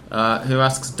Aidan, who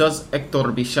asks, does Hector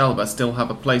Villalba still have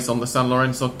a place on the San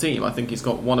Lorenzo team? I think he's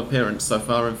got one appearance so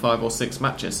far in 5 or 6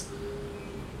 matches.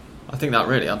 I think that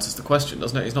really answers the question,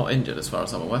 doesn't it? He's not injured as far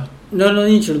as I'm aware. No, not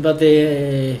injured, but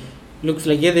looks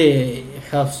like they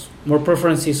have more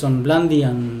preferences on Blandi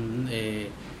and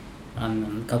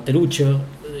Cauteruccio,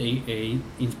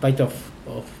 in spite of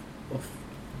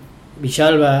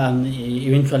Villalba and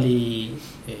eventually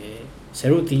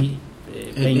Cerruti.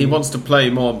 He wants to play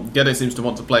more. Guedes seems to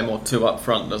want to play more 2 up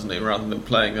front, doesn't he, rather than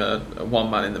playing a one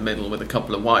man in the middle with a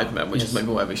couple of wide men, which is maybe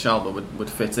where Villalba would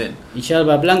fit in.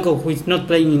 Villalba, Blanco, who is not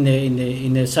playing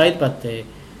in the side, but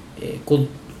could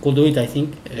do it, I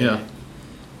think.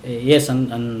 Yes,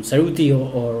 and Cerruti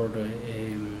or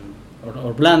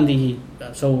Blandi.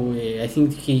 So I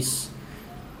think he's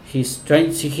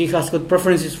trying. He has good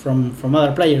preferences from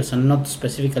other players, and not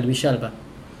specifically Villalba.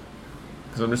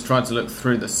 Because I'm just trying to look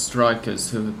through the strikers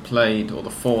who have played, or the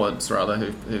forwards rather,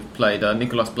 who've played.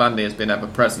 Nicolas Blandi has been ever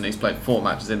present. He's played 4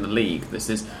 matches in the league. This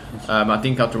is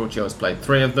Martin Cauteruccio has played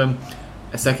 3 of them.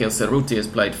 Ezequiel Cerruti has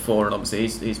played 4, and obviously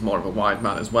he's more of a wide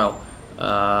man as well.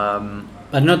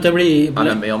 But not every. And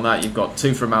then beyond that, you've got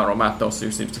 2 from Mauro Matos,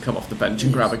 who seems to come off the bench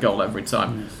and grab a goal every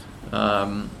time.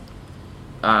 And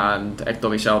Hector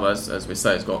Villalba, as we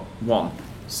say, has got 1.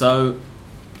 So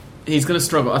he's going to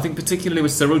struggle. I think particularly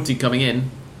with Cerruti coming in,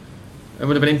 it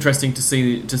would have been interesting to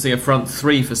see a front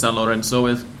 3 for San Lorenzo,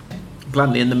 with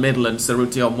Blandi in the middle and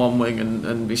Cerruti on one wing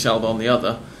and Villalba on the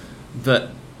other.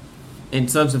 But in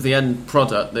terms of the end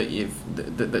product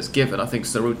that's given, I think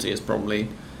Cerruti is probably,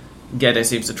 Guedes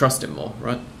seems to trust him more,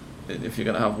 right? If you're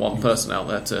going to have one person out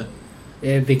there to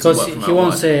because he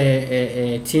wants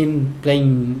a team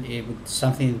playing with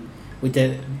something, with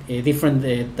a different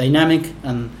dynamic,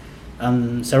 and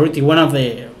Cerruti, one of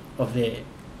the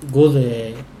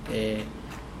good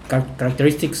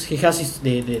characteristics he has is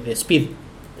the speed.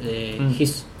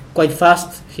 He's quite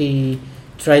fast. He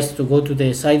tries to go to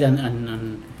the side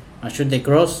and shoot the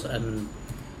cross, and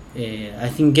I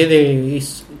think Guedes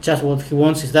is just what he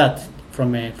wants, is that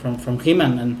from him,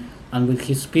 and with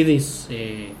his speed is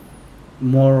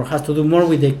has to do more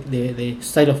with the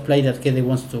style of play that Guedes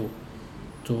wants to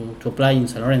apply in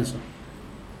San Lorenzo.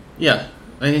 Yeah.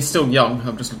 And he's still young.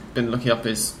 I've just been looking up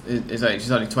his age. He's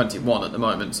only 21 at the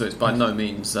moment, so it's by no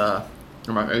means.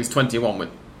 He's 21 with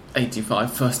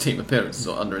 85 first-team appearances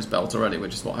under his belt already,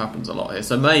 which is what happens a lot here.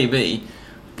 So maybe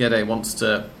Guedes wants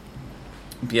to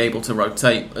be able to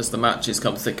rotate as the matches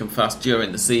come thick and fast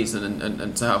during the season,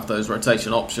 and to have those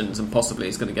rotation options, and possibly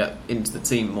he's going to get into the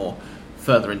team more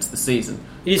further into the season.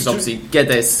 Because obviously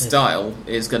Guedes' style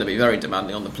is going to be very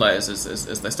demanding on the players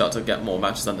as they start to get more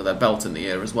matches under their belt in the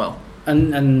year as well.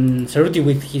 And Cerruti,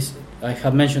 with his, I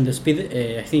have mentioned the speed,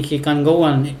 I think he can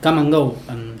come and go,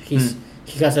 and he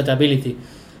has that ability.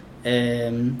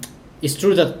 It's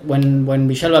true that when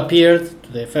Villalba appeared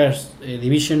to the first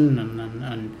division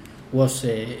and was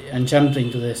and jumped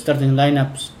into the starting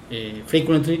lineups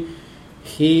frequently,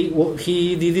 he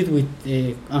did it with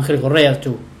Angel Correa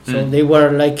too. So they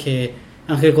were like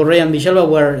Angel Correa and Villalba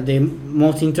were the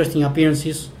most interesting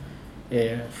appearances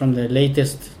from the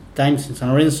latest times in San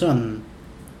Lorenzo, and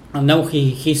now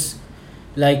he's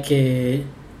like he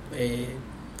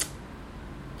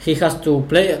has to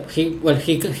play.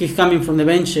 He's coming from the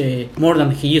bench more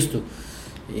than he used to.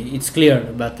 It's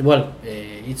clear, but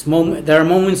it's there are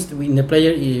moments in the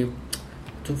player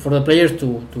for the players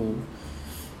to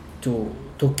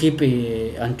keep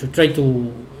and to try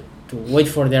to wait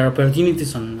for their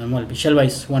opportunities, and Villalba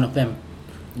is one of them.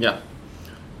 Yeah,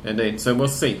 indeed. So we'll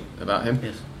see about him.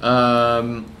 Yes.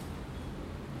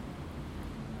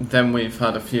 Then we've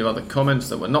had a few other comments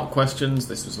that were not questions.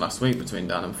 This was last week between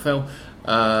Dan and Phil.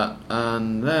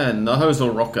 And then the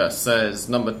Hosel Rocker says,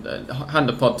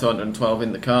 Handapod 212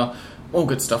 in the car. All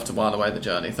good stuff to while away the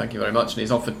journey. Thank you very much. And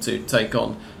he's offered to take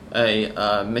on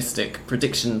a Mystic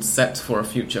prediction set for a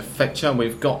future fixture.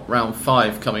 We've got round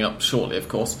 5 coming up shortly, of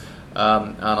course.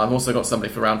 And I've also got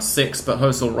somebody for round 6. But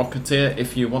Hosel Rocketeer,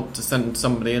 if you want to send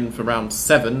somebody in for round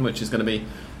 7, which is going to be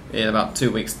in about 2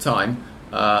 weeks' time,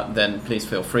 then please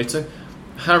feel free to.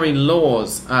 Harry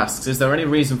Laws asks, is there any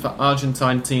reason for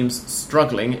Argentine teams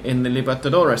struggling in the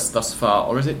Libertadores thus far,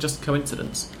 or is it just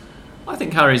coincidence? I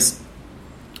think Harry's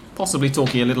possibly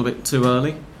talking a little bit too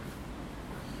early.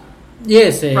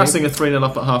 Yes. Racing are 3-0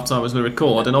 up at half-time as we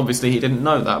record, and obviously he didn't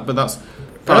know that, but that's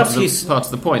part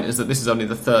of the point, is that this is only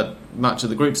the third match of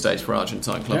the group stage for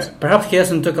Argentine clubs. Perhaps he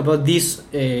doesn't talk about this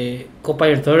Copa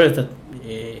Libertadores that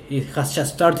it has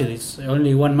just started. It's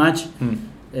only one match.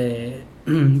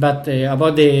 But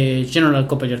about the general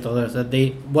Copa Libertadores, that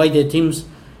why the teams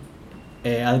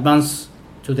advance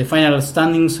to the final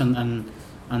standings, and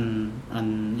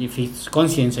if it's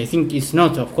coincidence, I think it's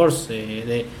not. Of course,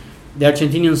 the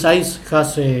Argentinian side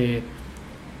has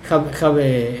have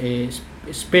a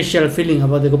special feeling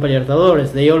about the Copa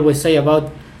Libertadores. They always say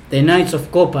about the nights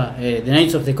of Copa, the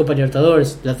nights of the Copa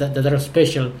Libertadores that are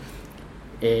special,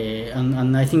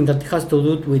 and I think that has to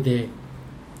do with the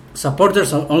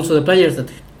supporters and also the players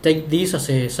that take this as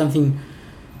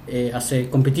as a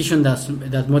competition that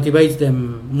motivates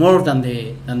them more than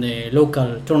the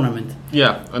local tournament.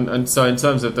 Yeah, and so in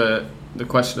terms of the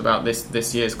question about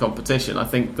this year's competition, I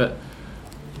think that,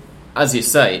 as you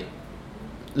say,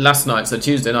 last night, so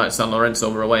Tuesday night, San Lorenzo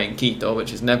were away in Quito,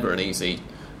 which is never an easy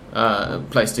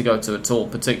place to go to at all,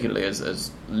 particularly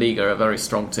as Liga are a very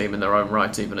strong team in their own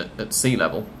right, even at sea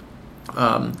level.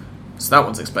 So that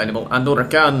one's explainable. And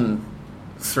Huracan,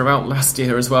 throughout last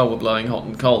year as well, were blowing hot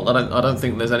and cold. I don't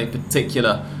think there's any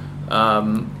particular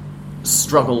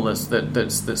struggle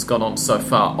that's gone on so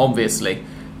far. Obviously,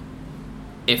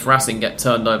 if Racing get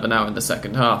turned over now in the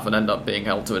second half and end up being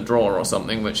held to a draw or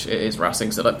something, which it is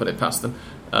Racing, so don't put it past them.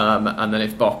 And then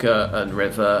if Boca and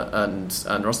River and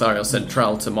Rosario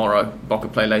Central tomorrow, Boca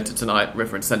play later tonight,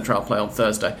 River and Central play on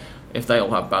Thursday, if they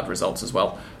all have bad results as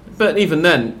well. But even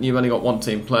then, you've only got one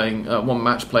team playing, one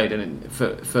match played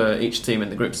for each team in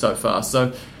the group so far.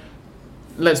 So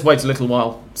let's wait a little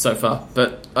while so far.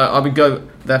 But I would go,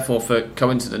 therefore, for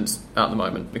coincidence at the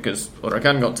moment, because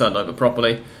Huracan got turned over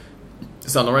properly.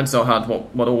 San Lorenzo had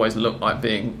what always looked like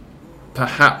being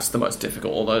perhaps the most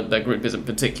difficult, although their group isn't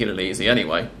particularly easy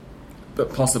anyway.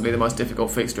 But possibly the most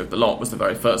difficult fixture of the lot was the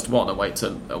very first one, away to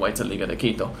Liga de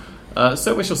Quito.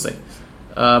 So we shall see.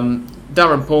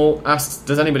 Darren Paul asks,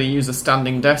 does anybody use a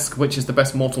standing desk? Which is the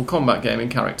best Mortal Kombat game in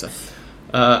character?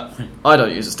 I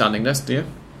don't use a standing desk, do you?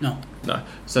 No.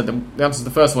 So the answer to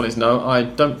the first one is no. I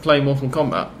don't play Mortal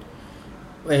Kombat.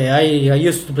 I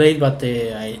used to play it, but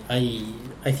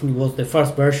I think it was the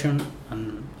first version,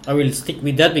 and I will stick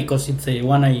with that because it's the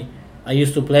one I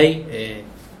used to play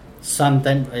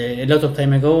a lot of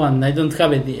time ago, and I don't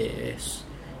have a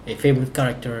favorite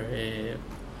character.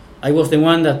 I was the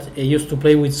one that used to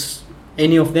play with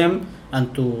any of them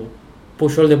and to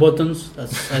push all the buttons at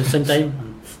the same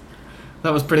time.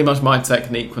 That was pretty much my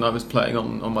technique when I was playing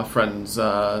on my friend's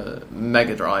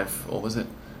Mega Drive, or was it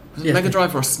Mega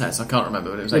Drive or SNES? I can't remember.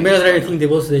 But it was the Mega Drive, I think there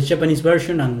was the Japanese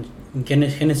version, and in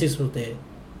Genesis was the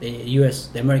US,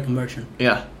 the American version.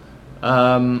 Yeah.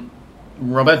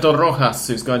 Roberto Rojas,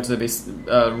 who's going to be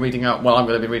reading out, I'm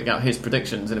going to be reading out his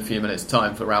predictions in a few minutes'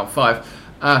 time for round 5,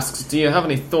 asks, do you have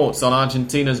any thoughts on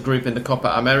Argentina's group in the Copa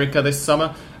America this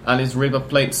summer, and are River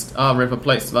Plate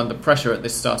still under pressure at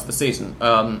this start of the season?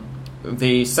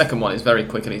 The second one is very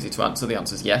quick and easy to answer. The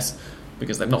answer is yes,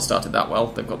 because they've not started that well.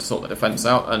 They've got to sort the defence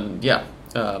out, and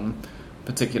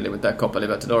particularly with their Copa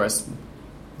Libertadores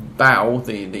bow,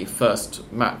 the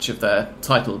first match of their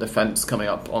title defence coming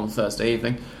up on Thursday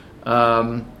evening.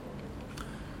 Thoughts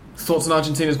on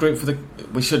Argentina's group for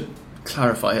we should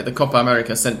clarify here, the Copa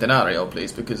America Centenario,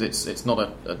 please, because it's not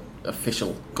an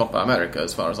official Copa America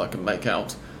as far as I can make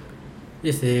out.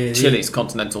 Yes, Chile's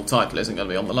continental title isn't going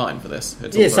to be on the line for this.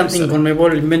 It's something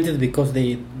CONMEBOL invented because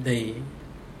they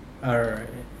are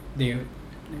the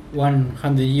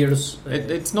 100 years.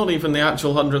 It's not even the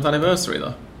actual 100th anniversary,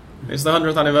 though. It's the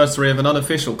 100th anniversary of an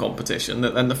unofficial competition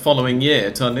that then the following year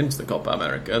turned into the Copa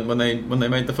America, and when they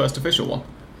made the first official one.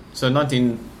 So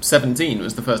 1917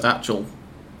 was the first actual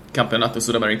Campeonato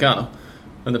Sudamericano,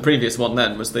 and the previous one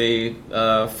then was the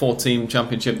 4-team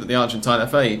championship that the Argentine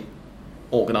FA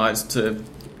organised to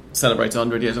celebrate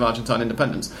 100 years of Argentine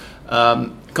independence.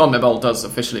 CONMEBOL does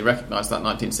officially recognise that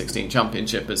 1916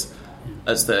 championship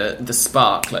as the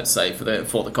spark, let's say, for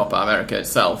the Copa America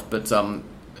itself, but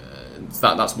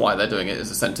that's why they're doing it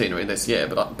as a centenary this year.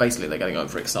 But basically they're getting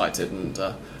overexcited and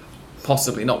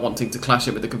possibly not wanting to clash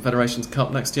it with the Confederations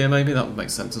Cup next year. Maybe that would make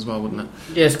sense as well, wouldn't it?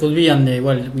 Yes, could be. And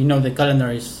we know the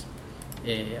calendar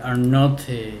are not.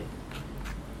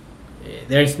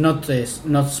 There is not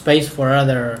space for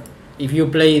other. If you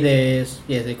play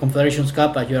the Confederations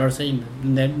Cup, as you are saying,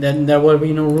 then there will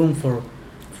be no room for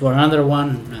another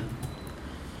one.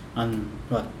 and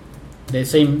the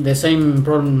same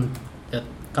problem that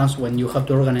comes when you have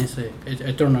to organize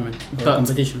a tournament or a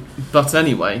competition. But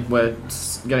anyway, we're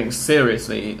getting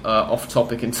seriously off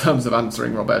topic in terms of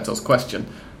answering Roberto's question,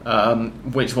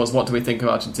 which was, what do we think of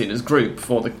Argentina's group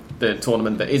for the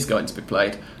tournament that is going to be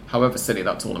played, however silly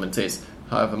that tournament is,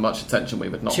 however much attention we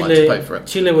would not like to pay for it.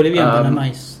 Chile, Bolivia, and Panama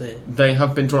is... They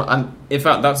have been drawn, and in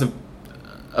fact that's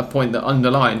a point that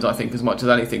underlines, I think, as much as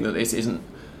anything, that this isn't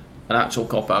an actual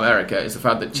Copa America, is the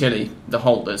fact that Chile, the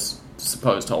holders,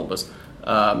 supposed holders,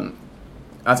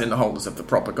 as in the holders of the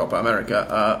proper Copa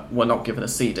America, were not given a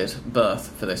seeded berth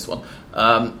for this one.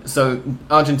 So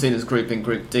Argentina's group in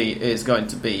Group D is going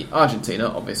to be Argentina,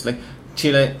 obviously,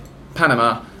 Chile,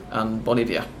 Panama, and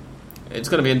Bolivia. It's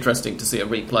going to be interesting to see a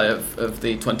replay of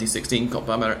the 2016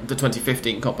 Copa America, the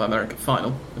 2015 Copa America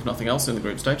final, if nothing else, in the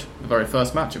group stage, the very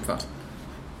first match, in fact.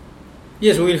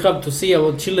 Yes, we'll have to see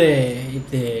about Chile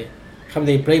how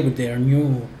they play with their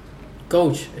new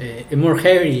coach, a more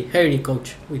hairy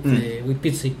coach with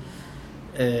Pizzi.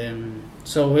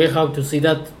 So we'll have to see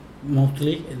that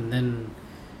mostly, and then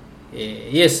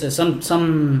yes,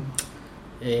 some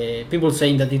people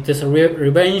saying that it is a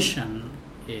revenge, and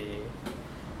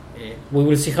we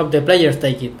will see how the players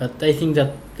take it. But I think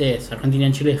that yes, Argentina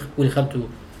and Chile will have to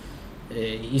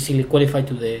easily qualify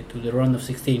to the round of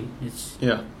 16. It's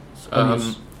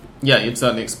obvious. Yeah, you'd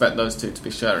certainly expect those two to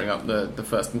be sharing up the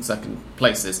first and second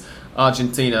places.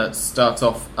 Argentina start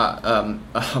off at,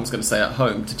 I was going to say at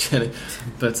home to Chile,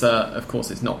 but of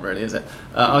course it's not really, is it?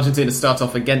 Argentina start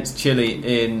off against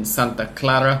Chile in Santa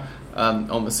Clara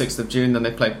on the 6th of June, then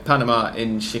they play Panama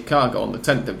in Chicago on the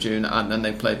 10th of June, and then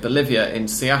they play Bolivia in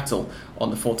Seattle on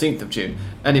the 14th of June.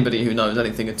 Anybody who knows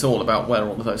anything at all about where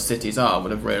all of those cities are would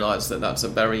have realised that that's a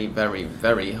very, very,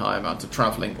 very high amount of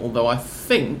travelling, although I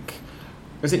think...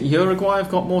 Is it Uruguay have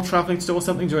got more travelling to do or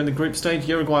something during the group stage?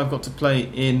 Uruguay have got to play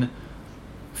in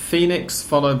Phoenix,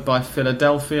 followed by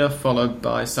Philadelphia, followed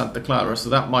by Santa Clara. So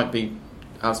that might be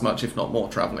as much, if not more,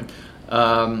 travelling.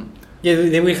 Yeah,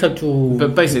 they will have to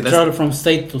travel from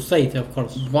state to state, of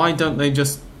course. Why don't they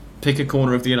just pick a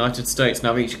corner of the United States and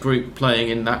have each group playing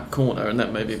in that corner, and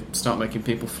then maybe start making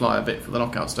people fly a bit for the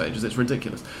knockout stages? It's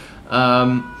ridiculous.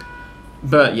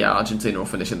 But yeah, Argentina will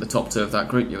finish in the top two of that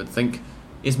group, you would think.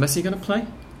 Is Messi going to play?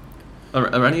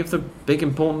 Are any of the big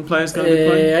important players going to be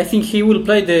playing? I think he will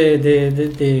play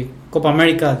the Copa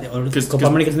America or Copa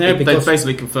America scenario. They've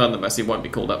basically confirmed that Messi won't be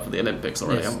called up for the Olympics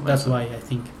already. Yes, that's why I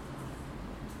think.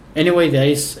 Anyway, there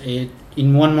is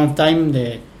in 1 month time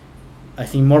I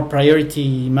think more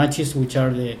priority matches, which are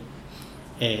the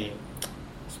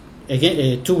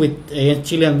two against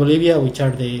Chile and Bolivia, which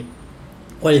are the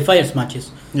qualifiers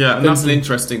matches. Yeah, and that's an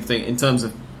interesting thing in terms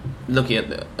of looking at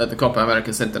the Copa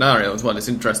America Centenario as well. It's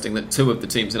interesting that two of the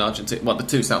teams in Argentina, well, the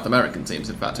two South American teams,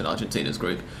 in fact, in Argentina's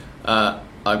group, are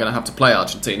going to have to play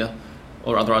Argentina,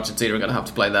 or rather Argentina are going to have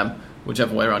to play them,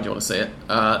 whichever way around you want to see it,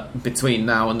 between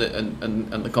now and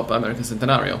the Copa America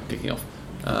Centenario kicking off.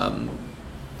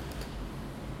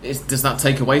 Does that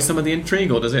take away some of the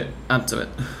intrigue, or does it add to it?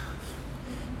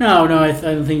 No, I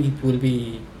don't think it will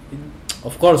be.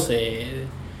 Of course,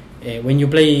 when you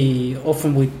play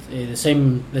often with the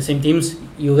same teams,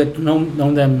 you get to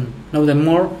know them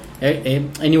more.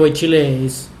 Anyway, Chile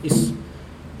is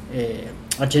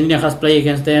Argentina has played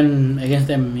against them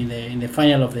in the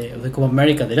final of the Copa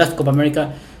America, the last Copa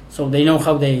America, so they know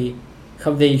how they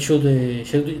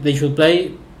should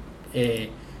play.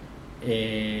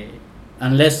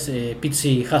 Unless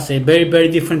Pizzi has a very, very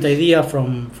different idea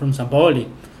from Sampaoli.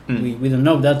 We don't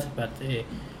know that, but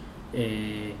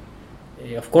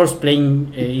of course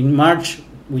playing in March,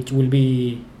 which will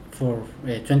be for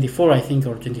 24, I think,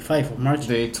 or 25 of March.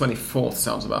 The 24th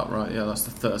sounds about right. Yeah, that's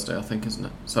the Thursday, I think, isn't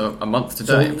it? So a month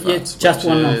today. So, in fact, just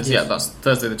 1 month. Yes. Yeah, that's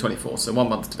Thursday the 24th. So 1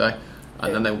 month today,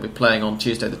 and then they will be playing on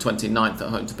Tuesday the 29th at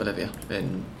home to Bolivia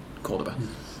in Cordoba.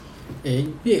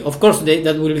 Yeah, of course,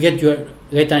 that will get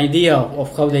an idea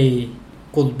of how they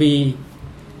could be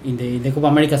in the Copa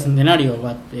America Centenario.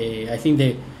 But I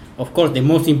think of course, the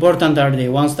most important are the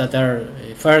ones that are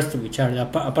first, which are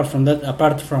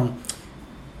apart from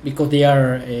because they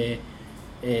are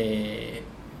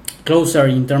closer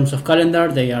in terms of calendar.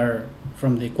 They are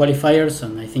from the qualifiers,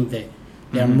 and I think they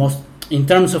are most in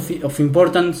terms of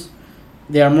importance.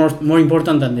 They are more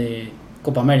important than the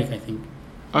Copa America, I think.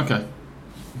 Okay.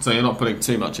 So you're not putting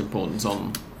too much importance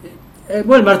on...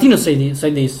 well, Martino said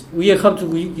this. We have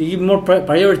to give more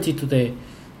priority to the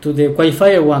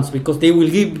qualifier ones, because they will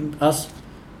give us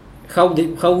how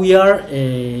we are,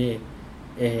 if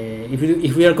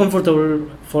we are comfortable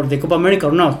for the Copa America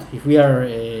or not. If we are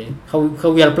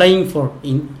how we are playing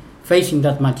in facing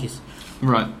that matches.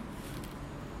 Right.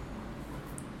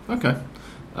 Okay.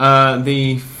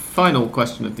 The final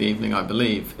question of the evening, I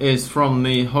believe, is from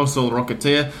the Hosel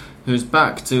Rocketeer, who's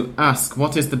back to ask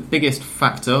what is the biggest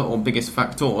factor or biggest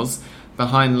factors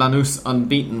behind Lanús'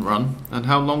 unbeaten run, and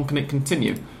how long can it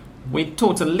continue? We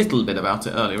talked a little bit about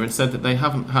it earlier and said that they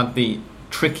haven't had the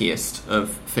trickiest of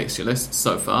fixture lists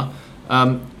so far,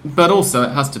 but also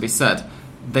it has to be said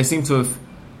they seem to have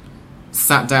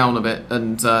sat down a bit,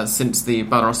 and since the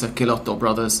Barros Quilotto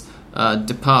brothers'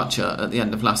 departure at the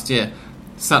end of last year,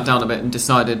 sat down a bit and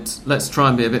decided, let's try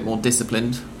and be a bit more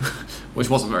disciplined, which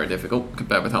wasn't very difficult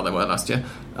compared with how they were last year,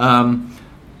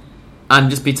 and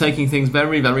just be taking things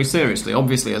very, very seriously.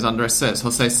 Obviously, as Andres says,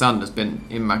 Jose Sand has been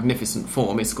in magnificent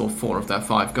form. He scored 4 of their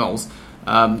 5 goals.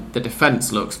 The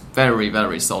defence looks very,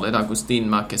 very solid. Agustin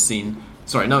Marquezin,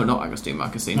 sorry, no, not Agustin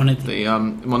Marquezin. Monetti.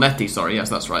 The Monetti, sorry, yes,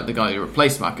 that's right, the guy who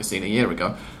replaced Marquezin a year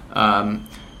ago,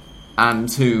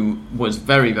 and who was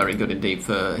very, very good indeed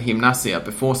for Gimnasia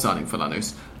before signing for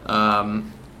Lanús.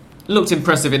 Looked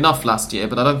impressive enough last year,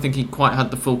 but I don't think he quite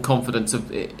had the full confidence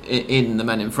in the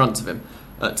men in front of him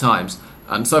at times.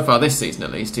 And so far this season,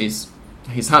 at least, he's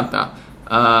had that.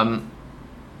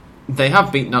 They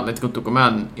have beaten Atletico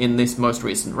Tucumán in this most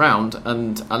recent round,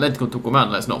 and Atletico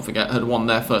Tucumán, let's not forget, had won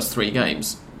their first 3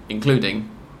 games, including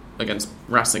against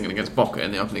Racing and against Boca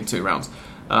in the opening 2 rounds.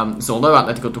 So although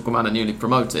Atletico Tucumán are newly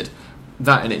promoted,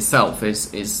 that in itself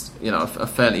is a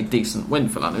fairly decent win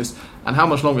for Lanús. And how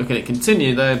much longer can it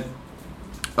continue? They're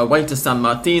away to San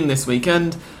Martin this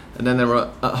weekend, and then they're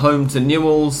at home to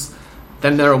Newell's.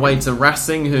 Then they're away to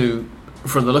Racing, who,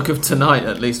 from the look of tonight,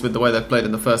 at least with the way they've played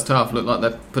in the first half, look like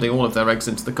they're putting all of their eggs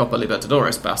into the Copa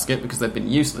Libertadores basket, because they've been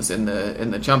useless in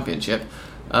the championship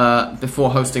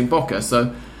before hosting Boca.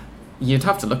 So you'd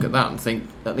have to look at that and think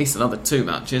at least another 2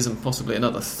 matches and possibly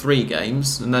another 3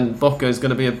 games, and then Boca is going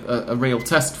to be a real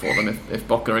test for them if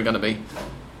Boca are going to be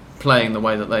playing the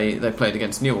way that they played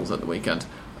against Newell's at the weekend.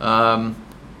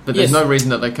 But there's no reason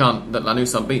that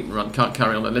Lanús unbeaten run can't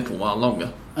carry on a little while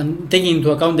longer. And taking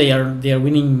into account they are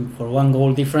winning for 1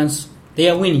 goal difference, they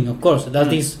are winning, of course.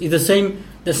 That is the same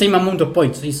amount of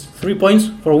points. It's 3 points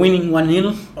for winning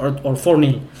 1-0 or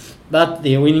 4-0. But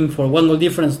they are winning for 1 goal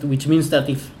difference, which means that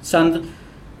if Sand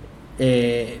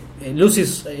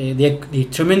loses the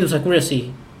tremendous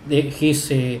accuracy he's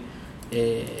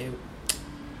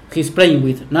playing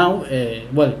with now,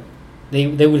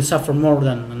 they will suffer more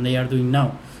than they are doing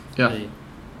now. Yeah,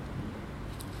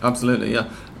 absolutely. Yeah,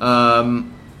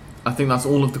 I think that's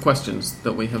all of the questions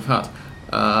that we have had.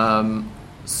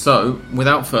 So,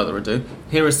 without further ado,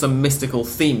 here is some mystical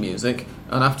theme music,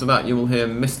 and after that you will hear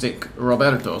Mystic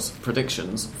Roberto's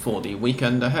predictions for the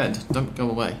weekend ahead. Don't go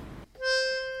away.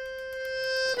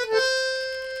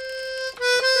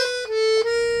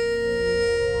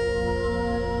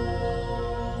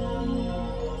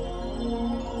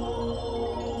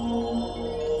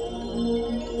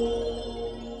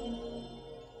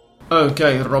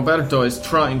 Okay, Roberto is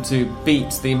trying to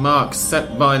beat the mark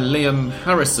set by Liam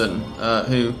Harrison,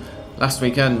 who last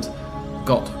weekend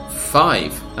got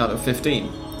 5 out of 15.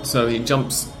 So he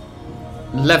jumps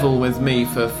level with me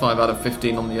for 5 out of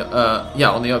 15 on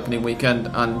the opening weekend,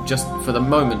 and just for the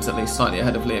moment at least slightly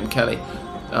ahead of Liam Kelly,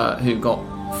 who got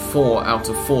 4 out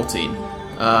of 14.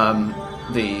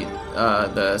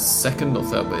 The second or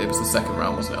third, but it was the second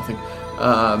round, wasn't it? I think.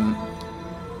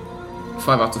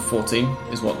 5 out of 14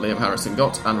 is what Liam Harrison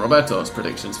got, and Roberto's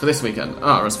predictions for this weekend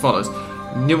are as follows: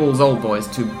 Newell's Old Boys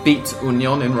to beat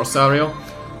Union in Rosario,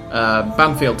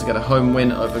 Banfield to get a home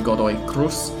win over Godoy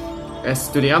Cruz,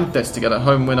 Estudiantes to get a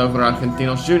home win over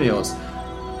Argentinos Juniors,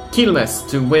 Quilmes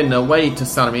to win away to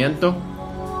Sarmiento,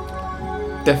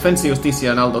 Defensa y Justicia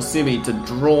and Aldo Civi to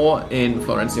draw in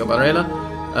Florencio Varela,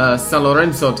 San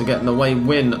Lorenzo to get an away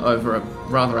win over a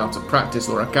rather out of practice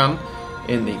Huracan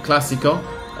in the Clásico,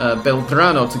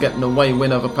 Belgrano to get an away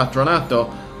win over Patronato,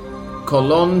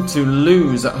 Colón to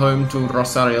lose at home to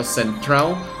Rosario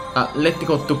Central,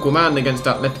 Atletico Tucumán against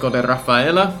Atletico de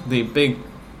Rafaela, the big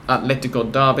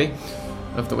Atletico derby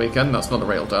of the weekend. That's not a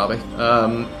real derby.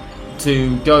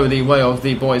 To go the way of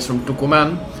the boys from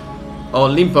Tucumán,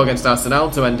 Olimpo against Arsenal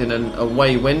to end in an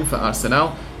away win for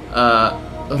Arsenal,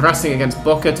 Racing against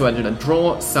Boca to end in a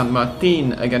draw, San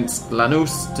Martin against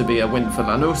Lanús to be a win for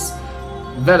Lanús,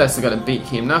 Vélez are going to beat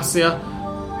Gimnasia,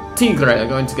 Tigre are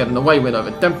going to get an away win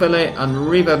over Temperley, and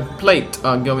River Plate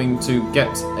are going to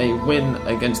get a win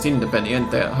against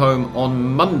Independiente at home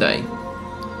on Monday,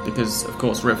 because of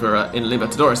course River are in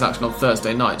Libertadores action on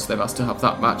Thursday night, so they've asked to have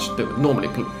that match that would normally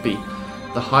be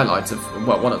the highlight of,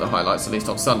 well, one of the highlights at least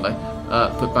on Sunday,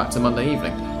 put back to Monday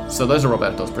evening. So those are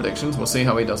Roberto's predictions. We'll see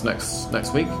how he does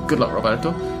next week. Good luck,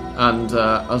 Roberto. And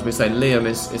as we say, Liam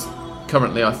is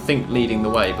currently, I think, leading the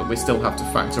way, but we still have to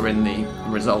factor in the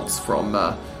results from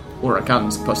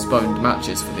Huracan's postponed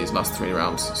matches for these last 3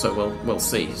 rounds. So we'll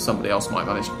see. Somebody else might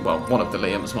manage. Well, one of the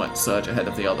Liams might surge ahead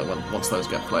of the other once those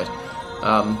get played.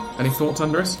 Any thoughts,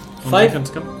 Andres? 5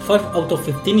 out of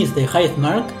 15 is the highest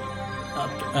mark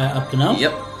up to now.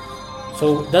 Yep.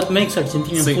 So that makes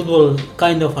Argentinian football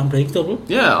kind of unpredictable.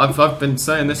 Yeah, I've been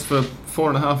saying this for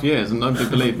 4.5 years and nobody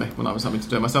believed me when I was having to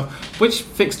do it myself. Which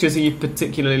fixtures are you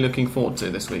particularly looking forward to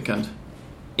this weekend,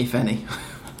 if any?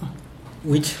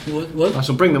 What? I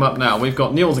shall bring them up now. We've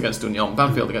got Newell's against Union,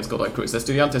 Banfield against Godoy Cruz,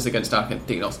 Estudiantes against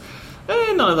Argentinos.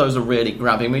 None of those are really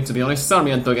grabbing me, to be honest.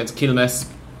 Sarmiento against Quilmes,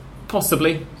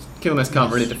 possibly. Quilmes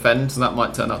can't really defend, so that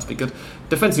might turn out to be good.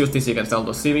 Defensa y Justicia against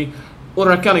Aldo Civi.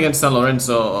 Huracan against San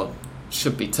Lorenzo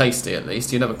should be tasty, at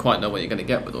least. You never quite know what you're going to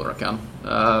get with Huracan.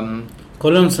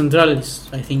 Colón Central is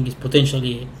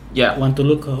potentially one to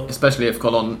look at. Especially if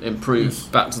Colón improves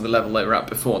back to the level they were at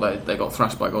before. They got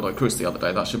thrashed by Godoy Cruz the other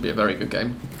day. That should be a very good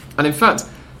game. And in fact,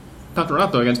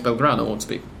 Patronato against Belgrano ought to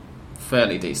be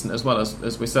fairly decent, as well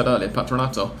as we said earlier.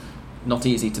 Patronato, not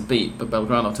easy to beat, but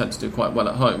Belgrano tend to do quite well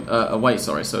at home, away.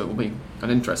 So it will be an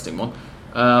interesting one.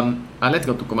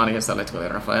 Atletico Tucumán against Atletico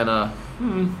de Rafaela.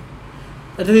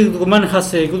 Atletico Tucumán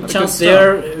has a good chance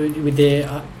there with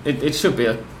the. It should be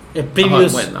a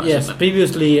previous win,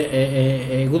 previously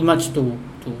a good match to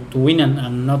win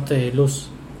and not lose.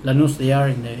 Lanús, they are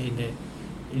in the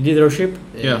leadership.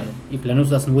 If Lanús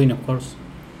doesn't win, of course.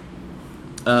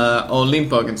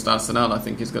 Olimpo against Arsenal, I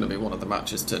think, is going to be one of the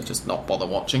matches to just not bother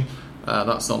watching.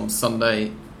 That's on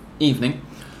Sunday evening.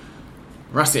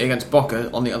 Racing against Boca,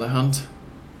 on the other hand.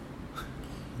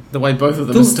 The way both of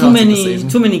them have started the season.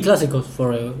 Too many clásicos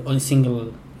for a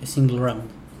single round.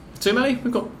 Too many?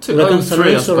 We've got 2,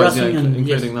 3, I suppose,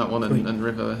 including that one and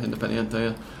River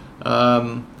Independiente.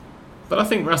 But I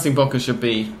think Racing Boca should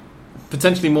be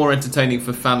potentially more entertaining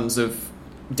for fans of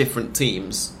different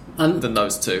teams than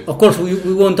those two. Of course,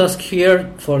 we won't ask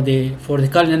here for the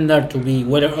calendar to be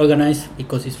well organized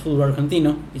because it's football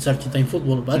Argentino, it's Argentine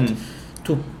football, but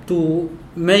to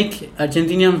make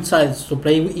Argentinian sides to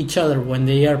play with each other when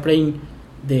they are playing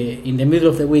in the middle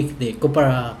of the week the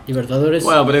Copa Libertadores.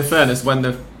 Well, but in fairness, when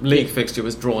the league fixture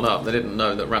was drawn up, they didn't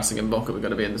know that Racing and Boca were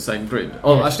going to be in the same group.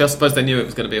 Actually, I suppose they knew it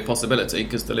was going to be a possibility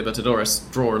because the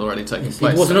Libertadores draw had already taken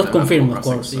place. It was not confirmed, of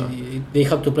course. They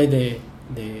have to play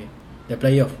the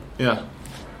playoff. Yeah.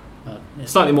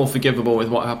 Slightly more forgivable with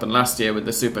what happened last year with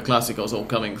the Super Clásicos all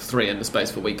coming 3 in the space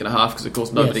of a week and a half because, of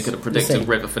course, nobody could have predicted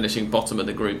River finishing bottom of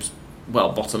the groups,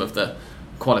 bottom of the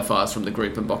qualifiers from the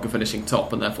group, and Boca finishing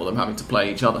top, and therefore them having to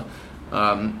play each other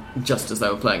just as they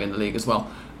were playing in the league as well.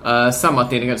 San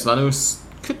Martin against Lanús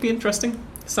could be interesting.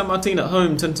 San Martin at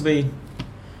home tend to be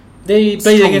They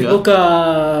played against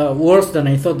Boca worse than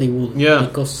I thought they would.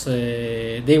 Because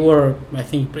they were, I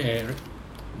think, a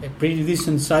pretty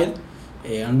decent side,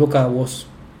 and Boca was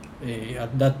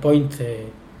at that point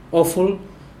awful.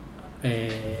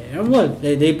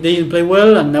 They didn't play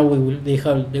well, and now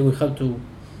they will have to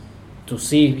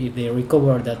see if they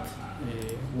recover that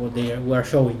what they were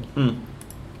showing.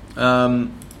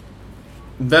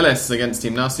 Vélez against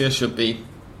Gimnasia should be,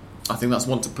 I think that's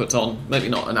one to put on. Maybe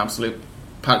not an absolute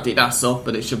partidazo,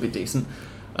 but it should be decent.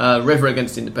 River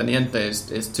against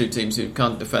Independiente is 2 teams who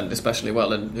can't defend especially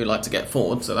well and who like to get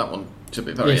forward, so that one should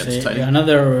be very entertaining.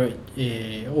 Another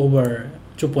over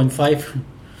 2.5.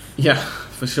 Yeah,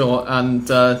 for sure. And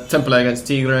Temple against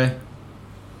Tigre.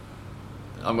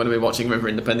 I'm going to be watching River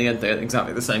Independiente at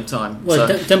exactly the same time. Well,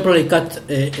 Temple cut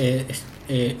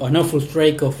an awful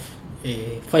streak of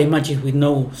 5 matches with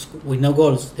no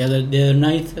goals. The other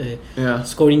night,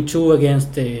 scoring 2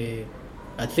 against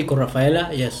Atletico Rafaela.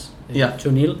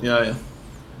 2-0. Yeah.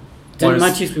 10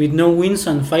 matches with no wins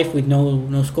and 5 with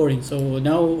no scoring. So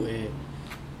now.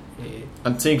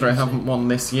 And Tigre haven't won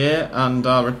this year and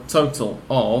are a total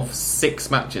of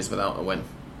 6 matches without a win.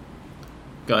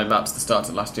 Going back to the start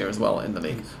of last year as well in the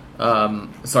league. The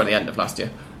end of last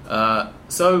year.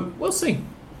 So we'll see.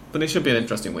 But it should be an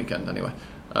interesting weekend anyway.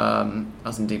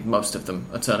 As indeed most of them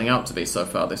are turning out to be so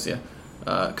far this year.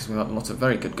 Because we've had a lot of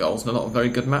very good goals and a lot of very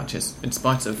good matches in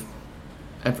spite of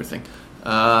everything.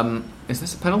 Is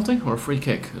this a penalty or a free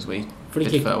kick as we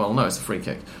bid farewell? No, it's a free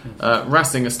kick.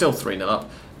 Racing are still 3-0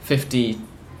 up.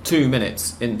 52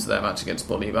 minutes into their match against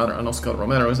Bolivar, and Oscar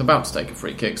Romero is about to take a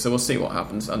free kick, so we'll see what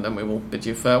happens and then we will bid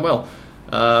you farewell.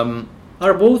 Are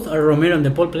Romero and De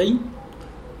Paul playing?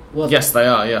 Yes, they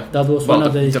are. Yeah, that was well, one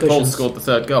of the De Paul discussions. scored the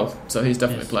third goal, so he's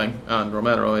definitely Yes. playing. And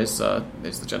Romero is the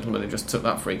gentleman who just took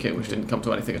that free kick, which didn't come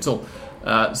to anything at all.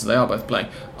 So they are both playing.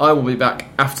 I will be back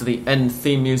after the end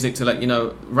theme music to let you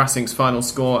know Racing's final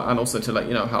score and also to let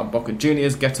you know how Boca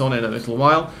Juniors get on in a little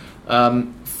while.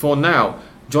 For now,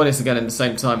 join us again in the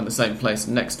same time in the same place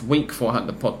next week for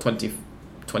HunterPod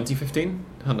 2015?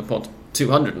 HunterPod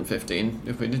 215.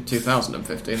 If we did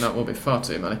 2015, that will be far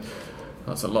too many.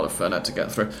 That's a lot of Fernet to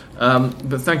get through.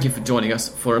 But thank you for joining us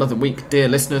for another week, dear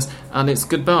listeners. And it's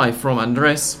goodbye from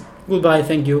Andres. Goodbye,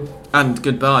 thank you. And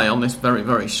goodbye on this very,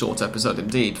 very short episode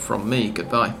indeed from me.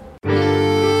 Goodbye.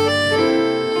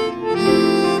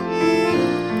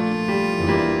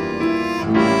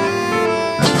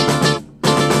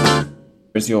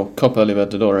 Here's your Copa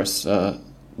Libertadores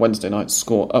Wednesday night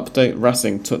score update.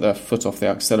 Racing took their foot off the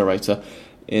accelerator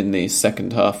in the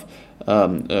second half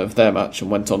of their match and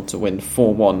went on to win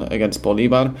 4-1 against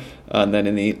Bolívar. And then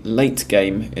in the late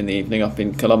game in the evening up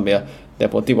in Colombia,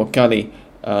 Deportivo Cali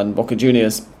and Boca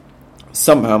Juniors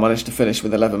somehow managed to finish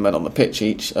with 11 men on the pitch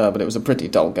each, but it was a pretty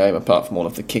dull game apart from all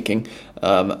of the kicking,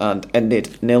 and ended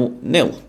 0-0.